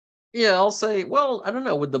 Yeah, I'll say, well, I don't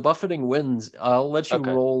know. With the buffeting winds, I'll let you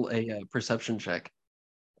Okay. roll a perception check.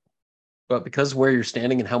 But because where you're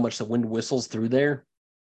standing and how much the wind whistles through there,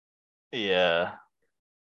 Yeah.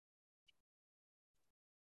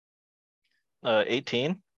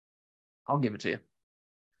 18? I'll give it to you.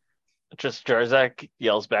 Just Jarzak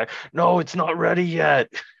yells back, no, it's not ready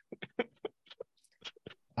yet.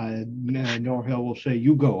 Norhill will say,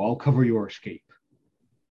 "You go. I'll cover your escape."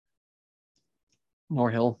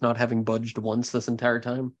 Norhill not having budged once this entire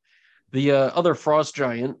time. The other frost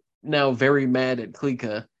giant, now very mad at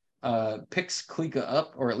Klika, picks Klika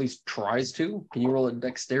up, or at least tries to. Can you roll a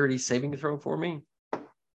dexterity saving throw for me?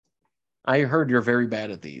 I heard you're very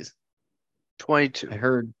bad at these. 22. I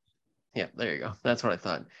heard. Yeah, there you go. That's what I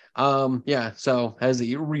thought. Yeah, so as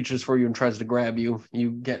he reaches for you and tries to grab you,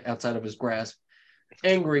 you get outside of his grasp.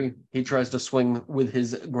 Angry, he tries to swing with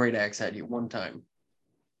his great axe at you one time.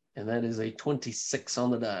 And that is a 26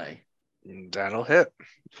 on the die. That'll hit.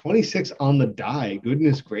 26 on the die.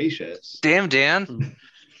 Goodness gracious. Damn, Dan.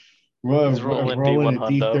 He's rolling rolling a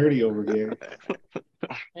D100. D30 over here.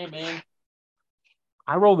 Hey, man.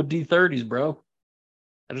 I roll with D30s, bro.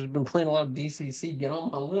 I've just been playing a lot of DCC. Get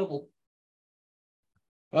on my level.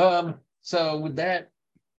 So with that,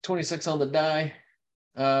 26 on the die.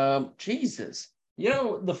 Jesus. You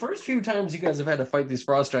know, the first few times you guys have had to fight these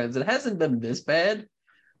frost giants, it hasn't been this bad.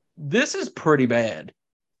 This is pretty bad.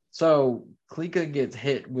 So Klika gets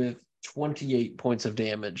hit with 28 points of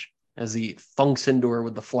damage as he thunks into her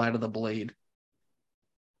with the flat of the blade.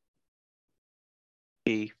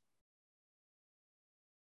 E.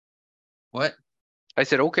 What? I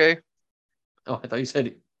said, okay. Oh, I thought you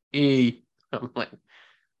said E. I'm like,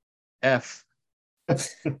 F.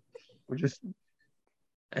 We're just...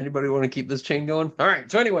 Anybody want to keep this chain going? All right.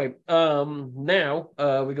 So anyway, now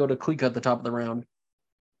we go to Klika at the top of the round.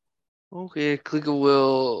 Okay, Klika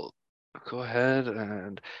will go ahead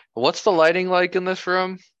and... What's the lighting like in this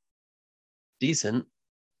room? Decent.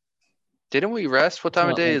 Didn't we rest? What time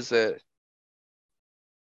of not day like- is it?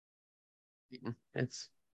 It's...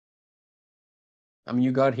 I mean,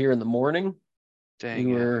 you got here in the morning. Dang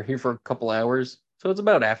You it. were here for a couple hours. So it's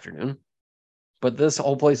about afternoon. But this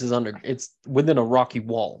whole place is it's within a rocky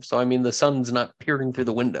wall. So, I mean, the sun's not peering through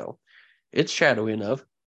the window. It's shadowy enough.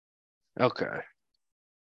 Okay.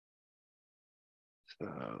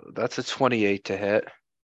 So that's a 28 to hit.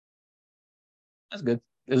 That's good.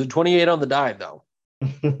 Is it 28 on the die, though?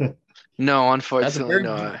 No, unfortunately very-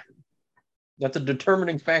 not. That's a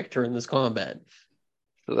determining factor in this combat.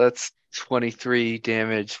 So that's 23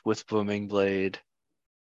 damage with Booming Blade.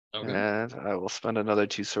 Okay. And I will spend another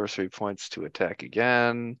 2 sorcery points to attack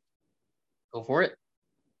again. Go for it.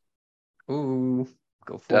 Ooh.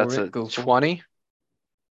 Go for That's it. a Go for 20. it.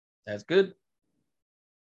 That's good.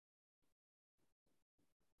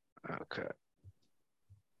 Okay.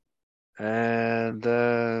 And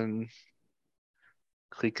then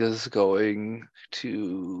Klika's going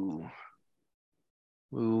to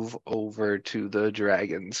move over to the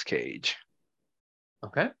dragon's cage.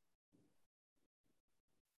 Okay.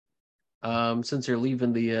 Since you're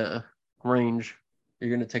leaving the range,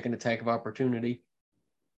 you're gonna take an attack of opportunity.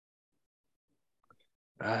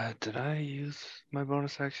 Did I use my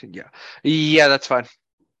bonus action? Yeah. Yeah, that's fine.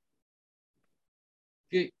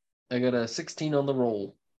 Okay. I got a 16 on the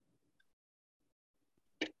roll.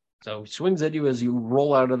 So he swings at you as you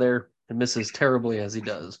roll out of there and misses terribly as he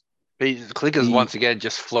does. Klika's once again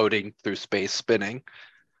just floating through space, spinning.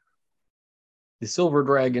 The silver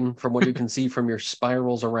dragon, from what you can see from your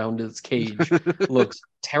spirals around its cage, looks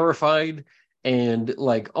terrified and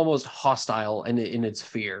like almost hostile in its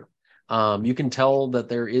fear. You can tell that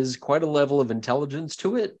there is quite a level of intelligence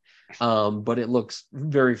to it, but it looks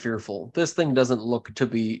very fearful. This thing doesn't look to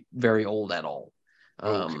be very old at all,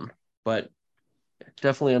 but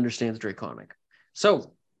definitely understands Draconic.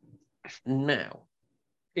 So now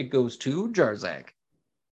it goes to Jarzak.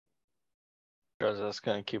 Jarzak's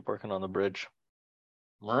gonna keep working on the bridge.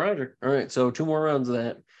 Roger. All right, so 2 more rounds of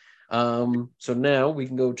that. So now we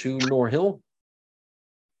can go to Norhill.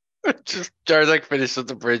 Just Jarzak finishes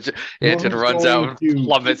the bridge. Anton Norman's runs going out to and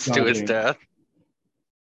plummets keep to his dodging. death.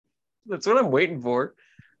 That's what I'm waiting for.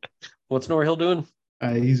 What's Norhill doing?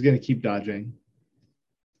 He's going to keep dodging.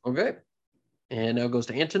 Okay. And now it goes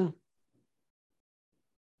to Anton.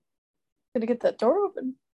 Gonna get that door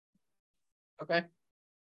open. Okay.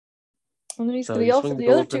 And then he's So gonna you yell swing for the the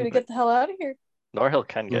door other two open. to get the hell out of here. Norhill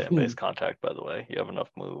can get in base contact, by the way. You have enough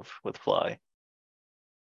move with fly.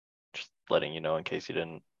 Just letting you know in case you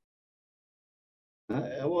didn't.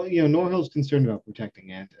 Well, Norhill's concerned about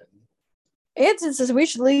protecting Anton. Anton says we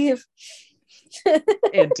should leave.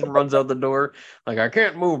 Anton runs out the door. Like, I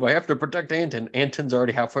can't move. I have to protect Anton. Anton's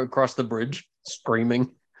already halfway across the bridge,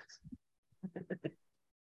 screaming.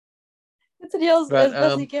 Anton yells But, as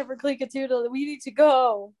best he can for Clinkatuda. We need to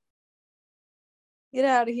go. Get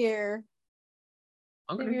out of here.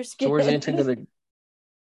 If Okay. you're So where's scared. Anton gonna?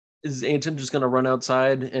 Is Anton just gonna run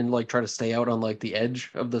outside and like try to stay out on like the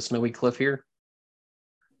edge of the snowy cliff here?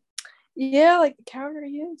 Yeah, like the counter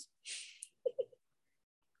he is.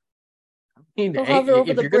 I mean, He'll hey, hover over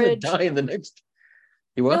if the you're gonna bridge. die in the next,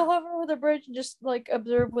 you He'll what? hover over the bridge and just like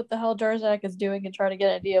observe what the hell Jarzak is doing and try to get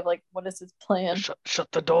an idea of like what is his plan.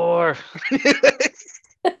 Shut the door.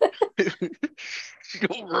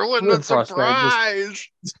 You'll ruin Little the frostbite surprise.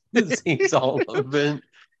 just seems all of it.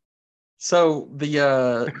 So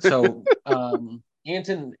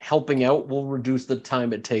Anton helping out will reduce the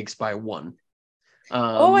time it takes by 1.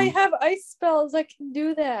 Oh, I have ice spells. I can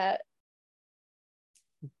do that.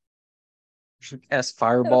 Cast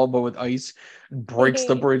fireball, but with ice, breaks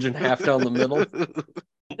the bridge in half down the middle.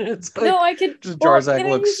 It's like, No, I could. just Well, Jarzak can I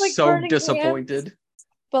looks use, like, so burning disappointed. hands?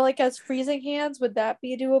 But like as freezing hands, would that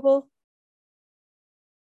be doable?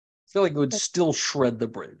 I feel like it would still shred the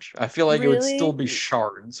bridge. I feel like it would still be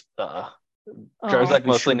shards. Jarzak be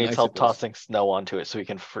mostly shooting needs help icicles. tossing snow onto it so he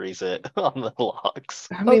can freeze it on the logs.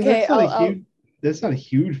 I mean, Okay, that's not a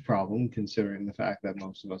huge problem considering the fact that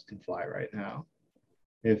most of us can fly right now.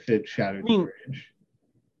 If it shattered the bridge.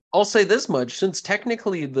 I'll say this much, since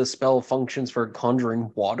technically the spell functions for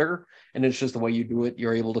conjuring water, and it's just the way you do it,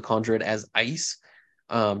 you're able to conjure it as ice.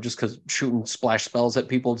 Just because shooting splash spells at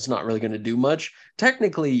people, it's not really going to do much.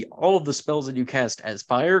 Technically, all of the spells that you cast as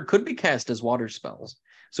fire could be cast as water spells.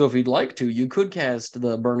 So if you'd like to, you could cast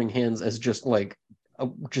the Burning Hands as just like a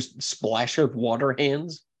just splash of water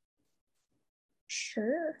hands.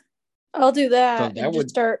 Sure. I'll do that, So that and just would-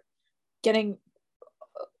 start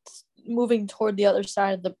moving toward the other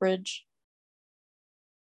side of the bridge.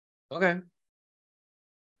 Okay.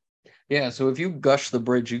 Yeah, so if you gush the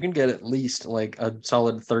bridge, you can get at least like a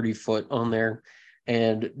solid 30 foot on there.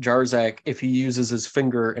 And Jarzak, if he uses his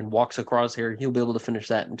finger and walks across here, he'll be able to finish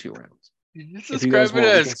that in 2 rounds. You If you guys describe it want, we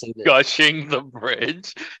can as say that. gushing the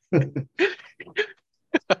bridge.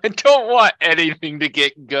 I don't want anything to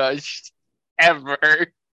get gushed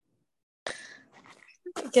ever. I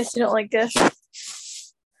guess you don't like this.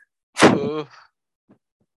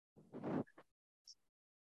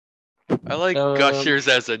 I like gushers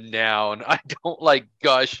as a noun. I don't like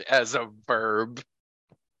gush as a verb.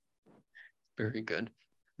 Very good.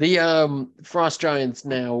 The Frost Giants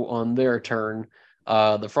now on their turn.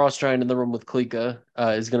 The Frost Giant in the room with Klika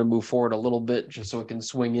is going to move forward a little bit just so it can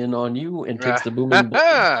swing in on you and takes the booming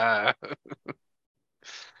blade.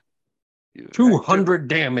 200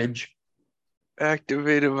 damage.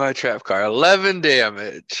 Activated my trap card. 11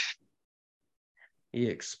 damage. He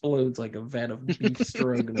explodes like a vat of beef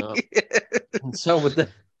stroganoff. And so with the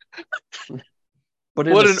but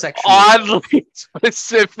in What a an sexual oddly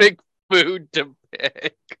specific food to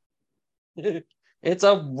pick. it's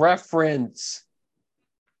a reference.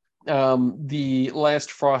 The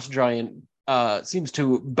last Frost Giant seems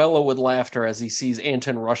to bellow with laughter as he sees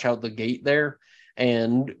Anton rush out the gate there.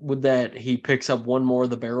 And with that, he picks up one more of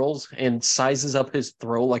the barrels and sizes up his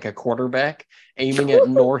throw like a quarterback, aiming at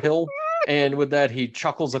Norhill. And with that, he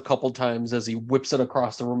chuckles a couple times as he whips it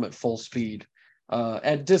across the room at full speed.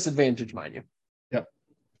 At disadvantage, mind you. Yep.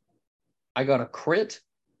 I got a crit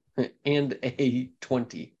and a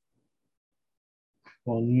 20.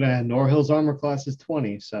 Well, man, Norhill's armor class is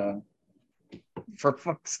 20, so. For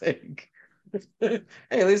fuck's sake. Hey,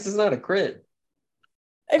 at least it's not a crit.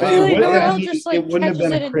 I feel like Norhill just like it wouldn't have catches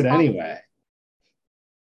been it a in crit time. anyway.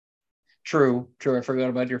 True. I forgot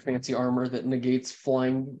about your fancy armor that negates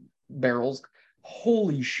flying barrels.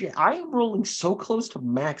 Holy shit. I am rolling so close to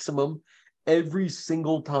maximum every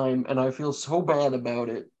single time, and I feel so bad about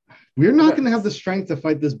it. We're not going to have the strength to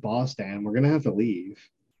fight this boss, Dan. We're going to have to leave.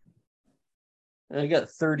 I got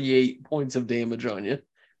 38 points of damage on you.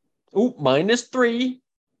 Oh, -3.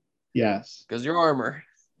 Yes. Because your armor.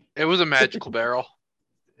 It was a magical barrel.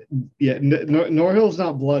 Yeah, Norhill's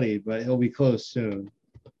not bloody, but he'll be close soon.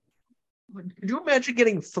 Could you imagine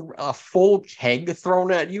getting a full keg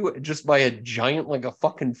thrown at you just by a giant, like a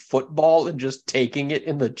fucking football, and just taking it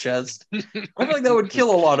in the chest? I feel like that would kill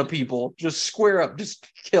a lot of people. Just square up, just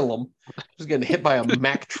kill them. Just getting hit by a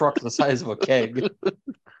Mack truck the size of a keg.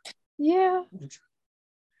 Yeah.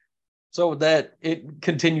 So with that, it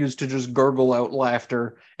continues to just gurgle out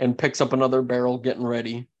laughter and picks up another barrel, getting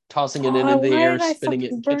ready, tossing it into the air, spinning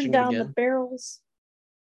it, and catching it down again. the barrels.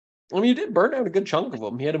 I mean, you did burn out a good chunk of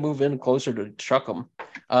them. He had to move in closer to chuck them.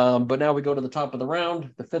 But now we go to the top of the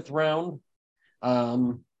round, the 5th round.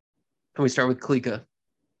 And we start with Klika.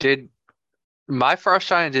 My Frost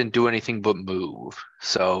Giant didn't do anything but move.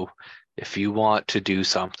 So if you want to do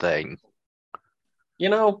something. You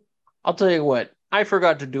know, I'll tell you what. I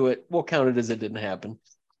forgot to do it. We'll count it as it didn't happen.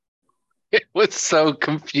 It was so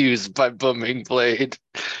confused by Booming Blade.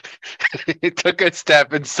 He took a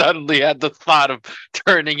step and suddenly had the thought of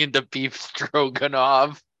turning into beef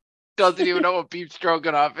stroganoff. Doesn't even know what beef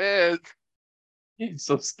stroganoff is. He's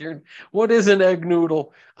so scared. What is an egg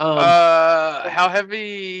noodle? How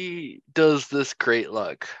heavy does this crate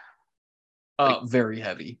look? Very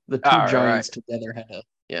heavy. The two giants together had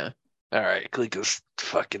a All right, Klika's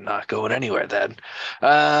fucking not going anywhere then.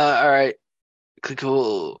 All right, Klika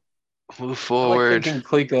will move forward. I like thinking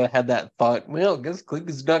Klika had that thought. Well, I guess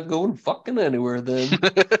Klika's not going fucking anywhere then.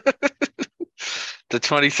 The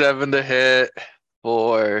 27 to hit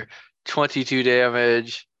for 22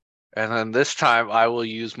 damage. And then this time I will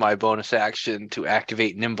use my bonus action to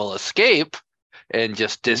activate Nimble Escape and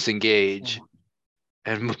just disengage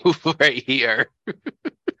and move right here.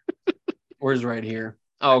 Where's right here?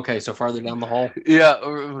 Oh, okay, so farther down the hall? Yeah,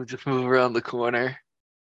 we'll just move around the corner.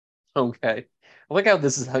 Okay. I like how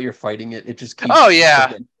this is how you're fighting it. It just keeps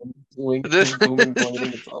This booming,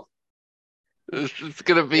 blading itself. This is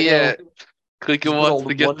gonna be it. Klika wants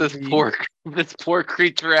to get this poor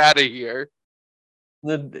creature out of here.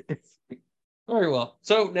 Very well.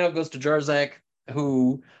 So now it goes to Jarzak,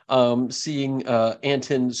 who, seeing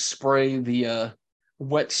Anton spray the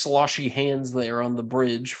wet, sloshy hands there on the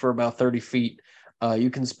bridge for about 30 feet, you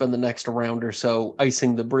can spend the next round or so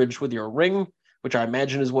icing the bridge with your ring, which I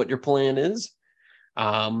imagine is what your plan is.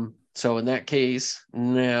 So in that case,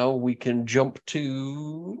 now we can jump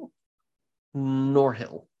to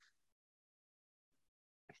Norhill.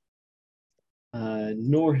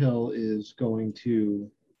 Norhill is going to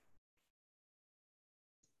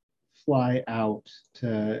fly out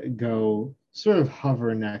to go sort of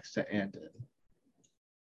hover next to Anton.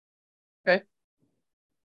 Okay.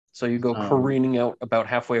 So you go careening out about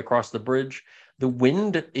halfway across the bridge. The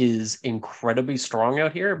wind is incredibly strong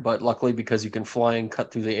out here, but luckily because you can fly and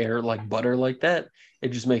cut through the air like butter like that,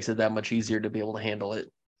 it just makes it that much easier to be able to handle it.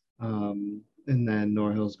 And then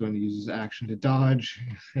Norhill is going to use his action to dodge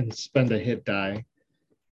and spend a hit die.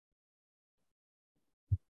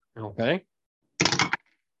 Okay.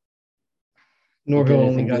 Norhill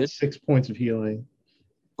only got 6 points of healing.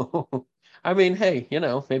 I mean, hey,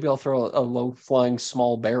 maybe I'll throw a low-flying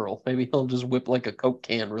small barrel. Maybe he'll just whip like a Coke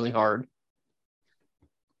can really hard.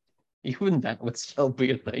 Even that would still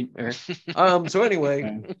be a nightmare. So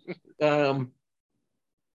anyway,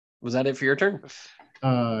 was that it for your turn?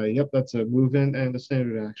 Yep, that's a movement and a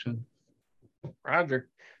standard action. Roger.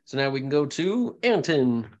 So now we can go to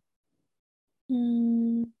Anton.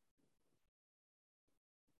 Hmm.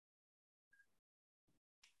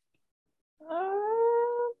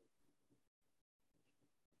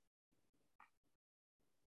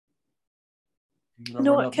 You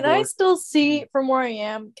know what? Can I still see from where I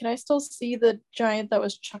am? Can I still see the giant that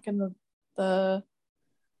was chucking the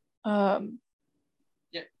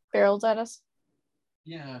barrels at us?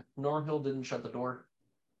 Yeah, Norhill didn't shut the door.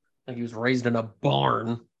 Like he was raised in a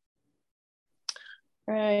barn.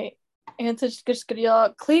 Right. Anton's just gonna yell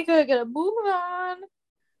out, Klika, gotta move on.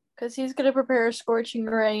 Because he's gonna prepare a scorching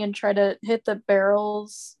ray and try to hit the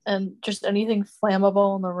barrels and just anything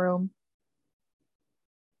flammable in the room.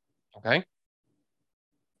 Okay.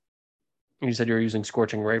 You said you were using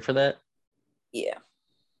Scorching Ray for that? Yeah.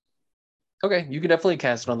 Okay, you can definitely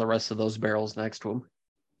cast it on the rest of those barrels next to him.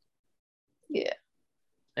 Yeah.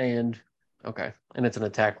 And okay, and it's an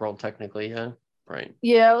attack roll technically, yeah, right?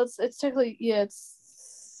 Yeah, it's technically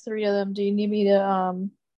it's 3 of them. Do you need me to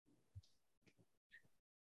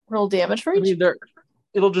roll damage for each? I mean,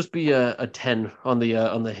 it'll just be a 10 on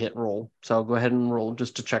the hit roll. So I'll go ahead and roll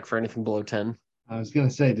just to check for anything below 10. I was gonna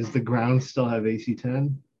say, does the ground still have AC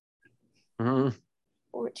 10?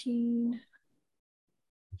 14.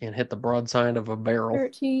 Can't hit the broadside of a barrel.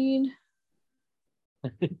 13.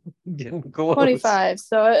 Getting close. 25.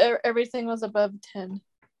 So everything was above 10.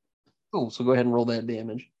 Cool. So go ahead and roll that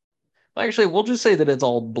damage. Actually, we'll just say that it's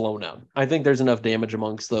all blown up. I think there's enough damage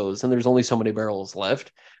amongst those, and there's only so many barrels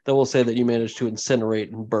left that we'll say that you managed to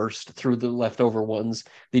incinerate and burst through the leftover ones.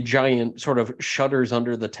 The giant sort of shudders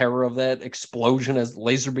under the terror of that explosion as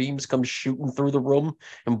laser beams come shooting through the room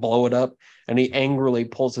and blow it up, and he angrily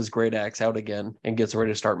pulls his great axe out again and gets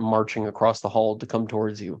ready to start marching across the hall to come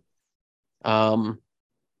towards you. But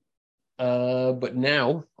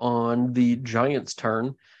now on the giant's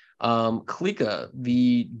turn, Klika,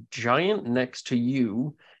 the giant next to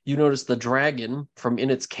you, you notice the dragon from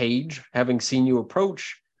in its cage, having seen you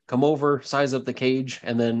approach, come over, size up the cage,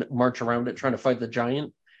 and then march around it trying to fight the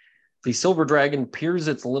giant. The silver dragon peers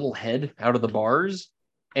its little head out of the bars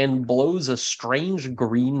and blows a strange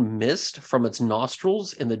green mist from its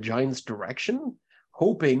nostrils in the giant's direction,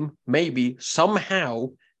 hoping maybe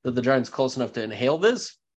somehow that the giant's close enough to inhale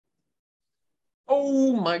this.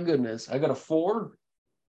 Oh my goodness, I got a 4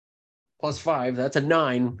 plus 5, that's a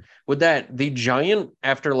 9. With that, the giant,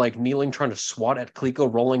 after like kneeling, trying to swat at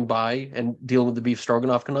Kliko rolling by and dealing with the beef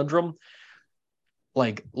stroganoff conundrum,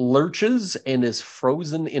 like lurches and is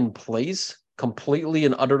frozen in place, completely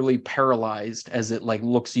and utterly paralyzed as it like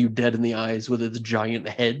looks you dead in the eyes with its giant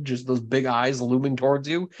head, just those big eyes looming towards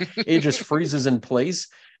you. It just freezes in place,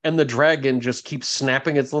 and the dragon just keeps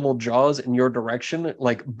snapping its little jaws in your direction,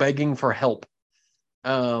 like begging for help.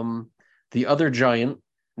 The other giant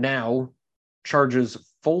now charges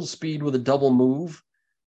full speed with a double move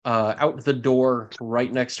out the door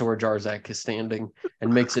right next to where Jarzak is standing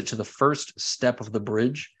and makes it to the first step of the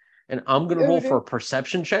bridge. And I'm going to roll for a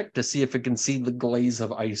perception check to see if it can see the glaze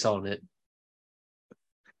of ice on it.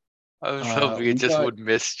 I was hoping it just would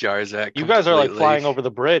miss Jarzak. You guys are like flying over the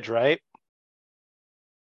bridge, right?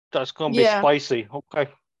 That's going to be spicy. Okay.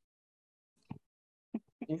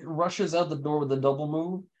 It rushes out the door with a double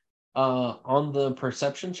move. On the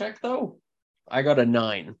perception check, though, I got a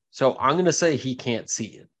 9. So I'm going to say he can't see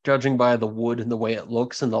it. Judging by the wood and the way it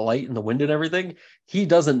looks and the light and the wind and everything, he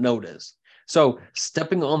doesn't notice. So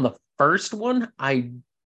stepping on the first one, I'm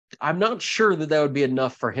not sure that would be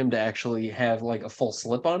enough for him to actually have like a full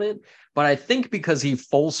slip on it. But I think because he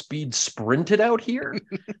full speed sprinted out here,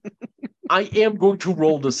 I am going to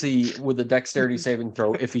roll to see with a dexterity saving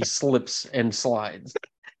throw if he slips and slides.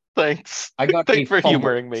 Thanks. I got Thanks for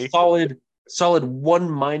humoring me. Solid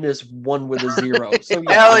 1 minus 1 with a 0. So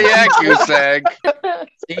yeah, hell yeah, Cusack.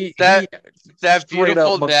 That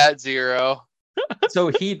beautiful nat 0. So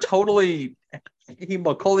he Macaulay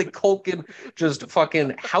Culkin just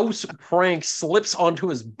fucking house prank slips onto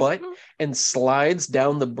his butt and slides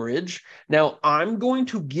down the bridge. Now I'm going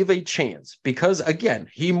to give a chance because again,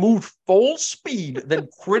 he moved full speed, then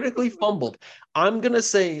critically fumbled. I'm going to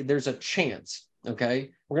say there's a chance. Okay,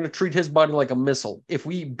 we're going to treat his body like a missile. If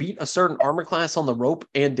we beat a certain armor class on the rope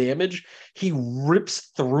and damage, he rips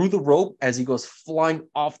through the rope as he goes flying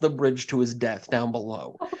off the bridge to his death down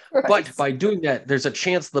below. Oh, but by doing that, there's a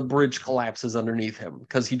chance the bridge collapses underneath him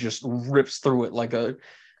because he just rips through it like a...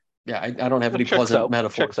 Yeah, I don't have any pleasant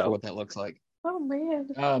metaphors for what that looks like. Oh,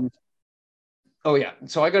 man. Oh, yeah.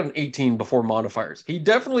 So I got an 18 before modifiers. He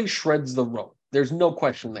definitely shreds the rope. There's no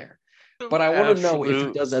question there. But I want to know if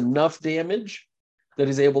he does enough damage that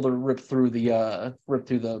he's able to rip through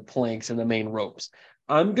the planks and the main ropes.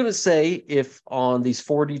 I'm going to say if on these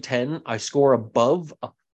 4d10 I score above a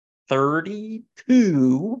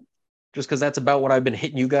 32, just because that's about what I've been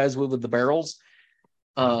hitting you guys with the barrels,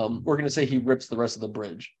 we're going to say he rips the rest of the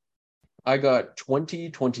bridge. I got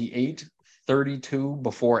 20, 28, 32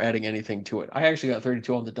 before adding anything to it. I actually got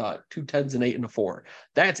 32 on the dot. 2 10s, an 8, and a 4.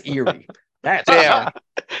 That's eerie. That's Damn.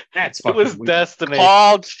 That's It fucking was weird. destiny.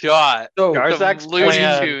 Called shot. So, Garzak's Looney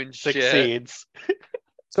plan Tune shit. succeeds.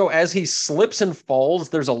 so as he slips and falls,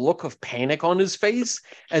 there's a look of panic on his face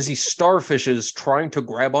as he starfishes trying to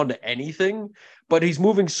grab onto anything, but he's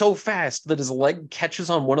moving so fast that his leg catches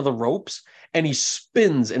on one of the ropes and he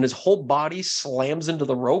spins and his whole body slams into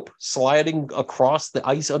the rope, sliding across the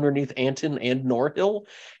ice underneath Anton and Norhill.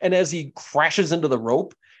 And as he crashes into the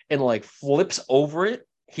rope and like flips over it,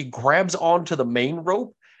 he grabs onto the main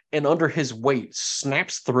rope and under his weight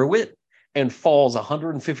snaps through it and falls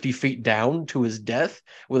 150 feet down to his death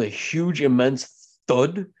with a huge, immense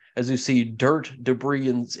thud as you see dirt, debris,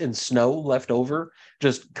 and snow left over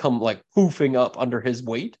just come like poofing up under his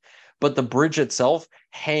weight. But the bridge itself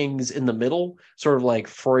hangs in the middle, sort of like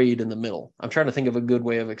frayed in the middle. I'm trying to think of a good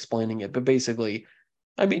way of explaining it, but basically,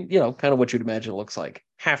 I mean, kind of what you'd imagine it looks like.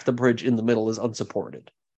 Half the bridge in the middle is unsupported.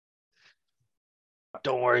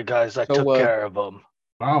 Don't worry, guys. I took care of them.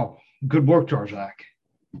 Wow. Good work, Jarzak.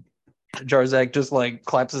 Jarzak just like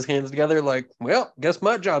claps his hands together like, well, guess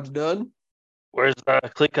my job's done. Where's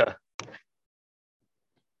Klika?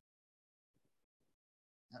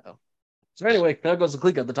 Uh-oh. So anyway, now goes the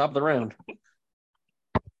Klika at the top of the round.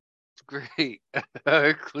 Great.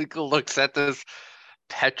 Klika looks at this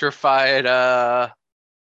petrified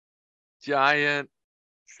giant,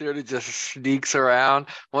 sort of just sneaks around.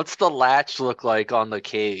 What's the latch look like on the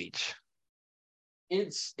cage?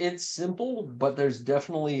 It's simple, but there's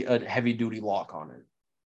definitely a heavy duty lock on it.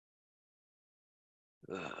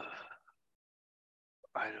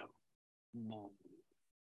 I don't.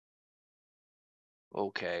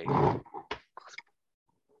 Okay.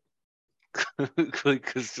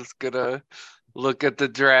 Klika's just gonna look at the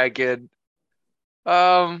dragon.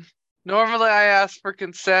 Normally I ask for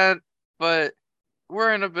consent, but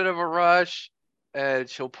we're in a bit of a rush, and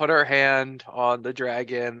she'll put her hand on the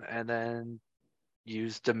dragon and then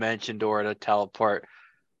use Dimension Door to teleport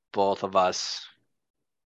both of us,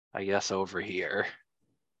 I guess, over here.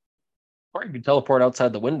 Or you can teleport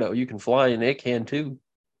outside the window. You can fly, and it can too.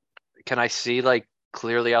 Can I see like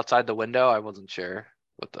clearly outside the window? I wasn't sure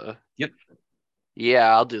what the. Yep.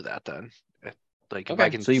 Yeah, I'll do that then. Like if Okay, I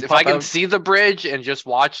can, so you if I pop can out- see the bridge and just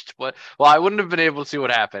watched what. Well, I wouldn't have been able to see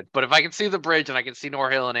what happened. But if I can see the bridge and I can see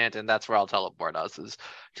Norhill and Anton, that's where I'll teleport us. Is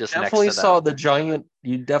just Definitely next to saw them. the giant.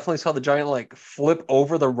 You definitely saw the giant like flip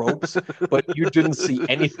over the ropes, but you didn't see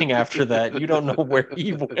anything after that. You don't know where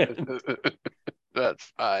he went. That's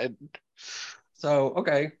fine. So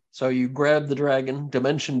okay, so you grab the dragon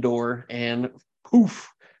Dimension Door and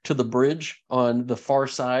poof to the bridge on the far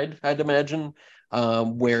side. I'd imagine.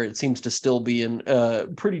 Where it seems to still be in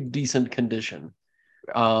pretty decent condition.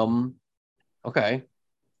 Okay.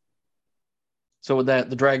 So with that,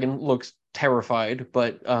 the dragon looks terrified,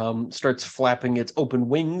 but starts flapping its open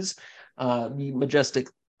wings. The majestic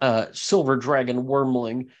silver dragon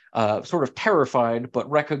wormling, sort of terrified,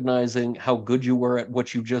 but recognizing how good you were at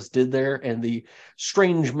what you just did there and the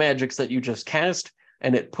strange magics that you just cast,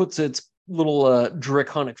 and it puts its little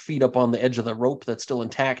draconic feet up on the edge of the rope that's still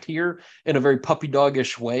intact here in a very puppy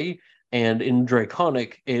doggish way, and in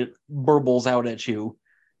draconic it burbles out at you,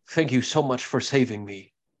 "Thank you so much for saving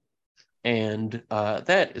me." And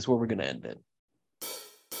that is where we're going to end it.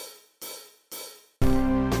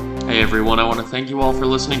 Hey everyone, I want to thank you all for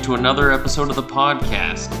listening to another episode of the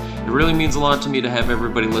podcast. It really means a lot to me to have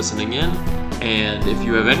everybody listening in. And if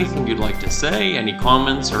you have anything you'd like to say, any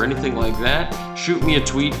comments or anything like that, shoot me a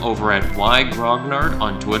tweet over at ygrognard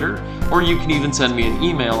on Twitter, or you can even send me an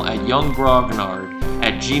email at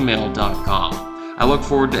younggrognard@gmail.com. I look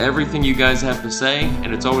forward to everything you guys have to say,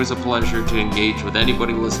 and it's always a pleasure to engage with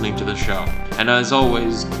anybody listening to the show. And as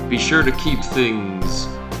always, be sure to keep things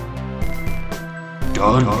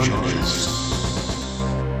dungeonous.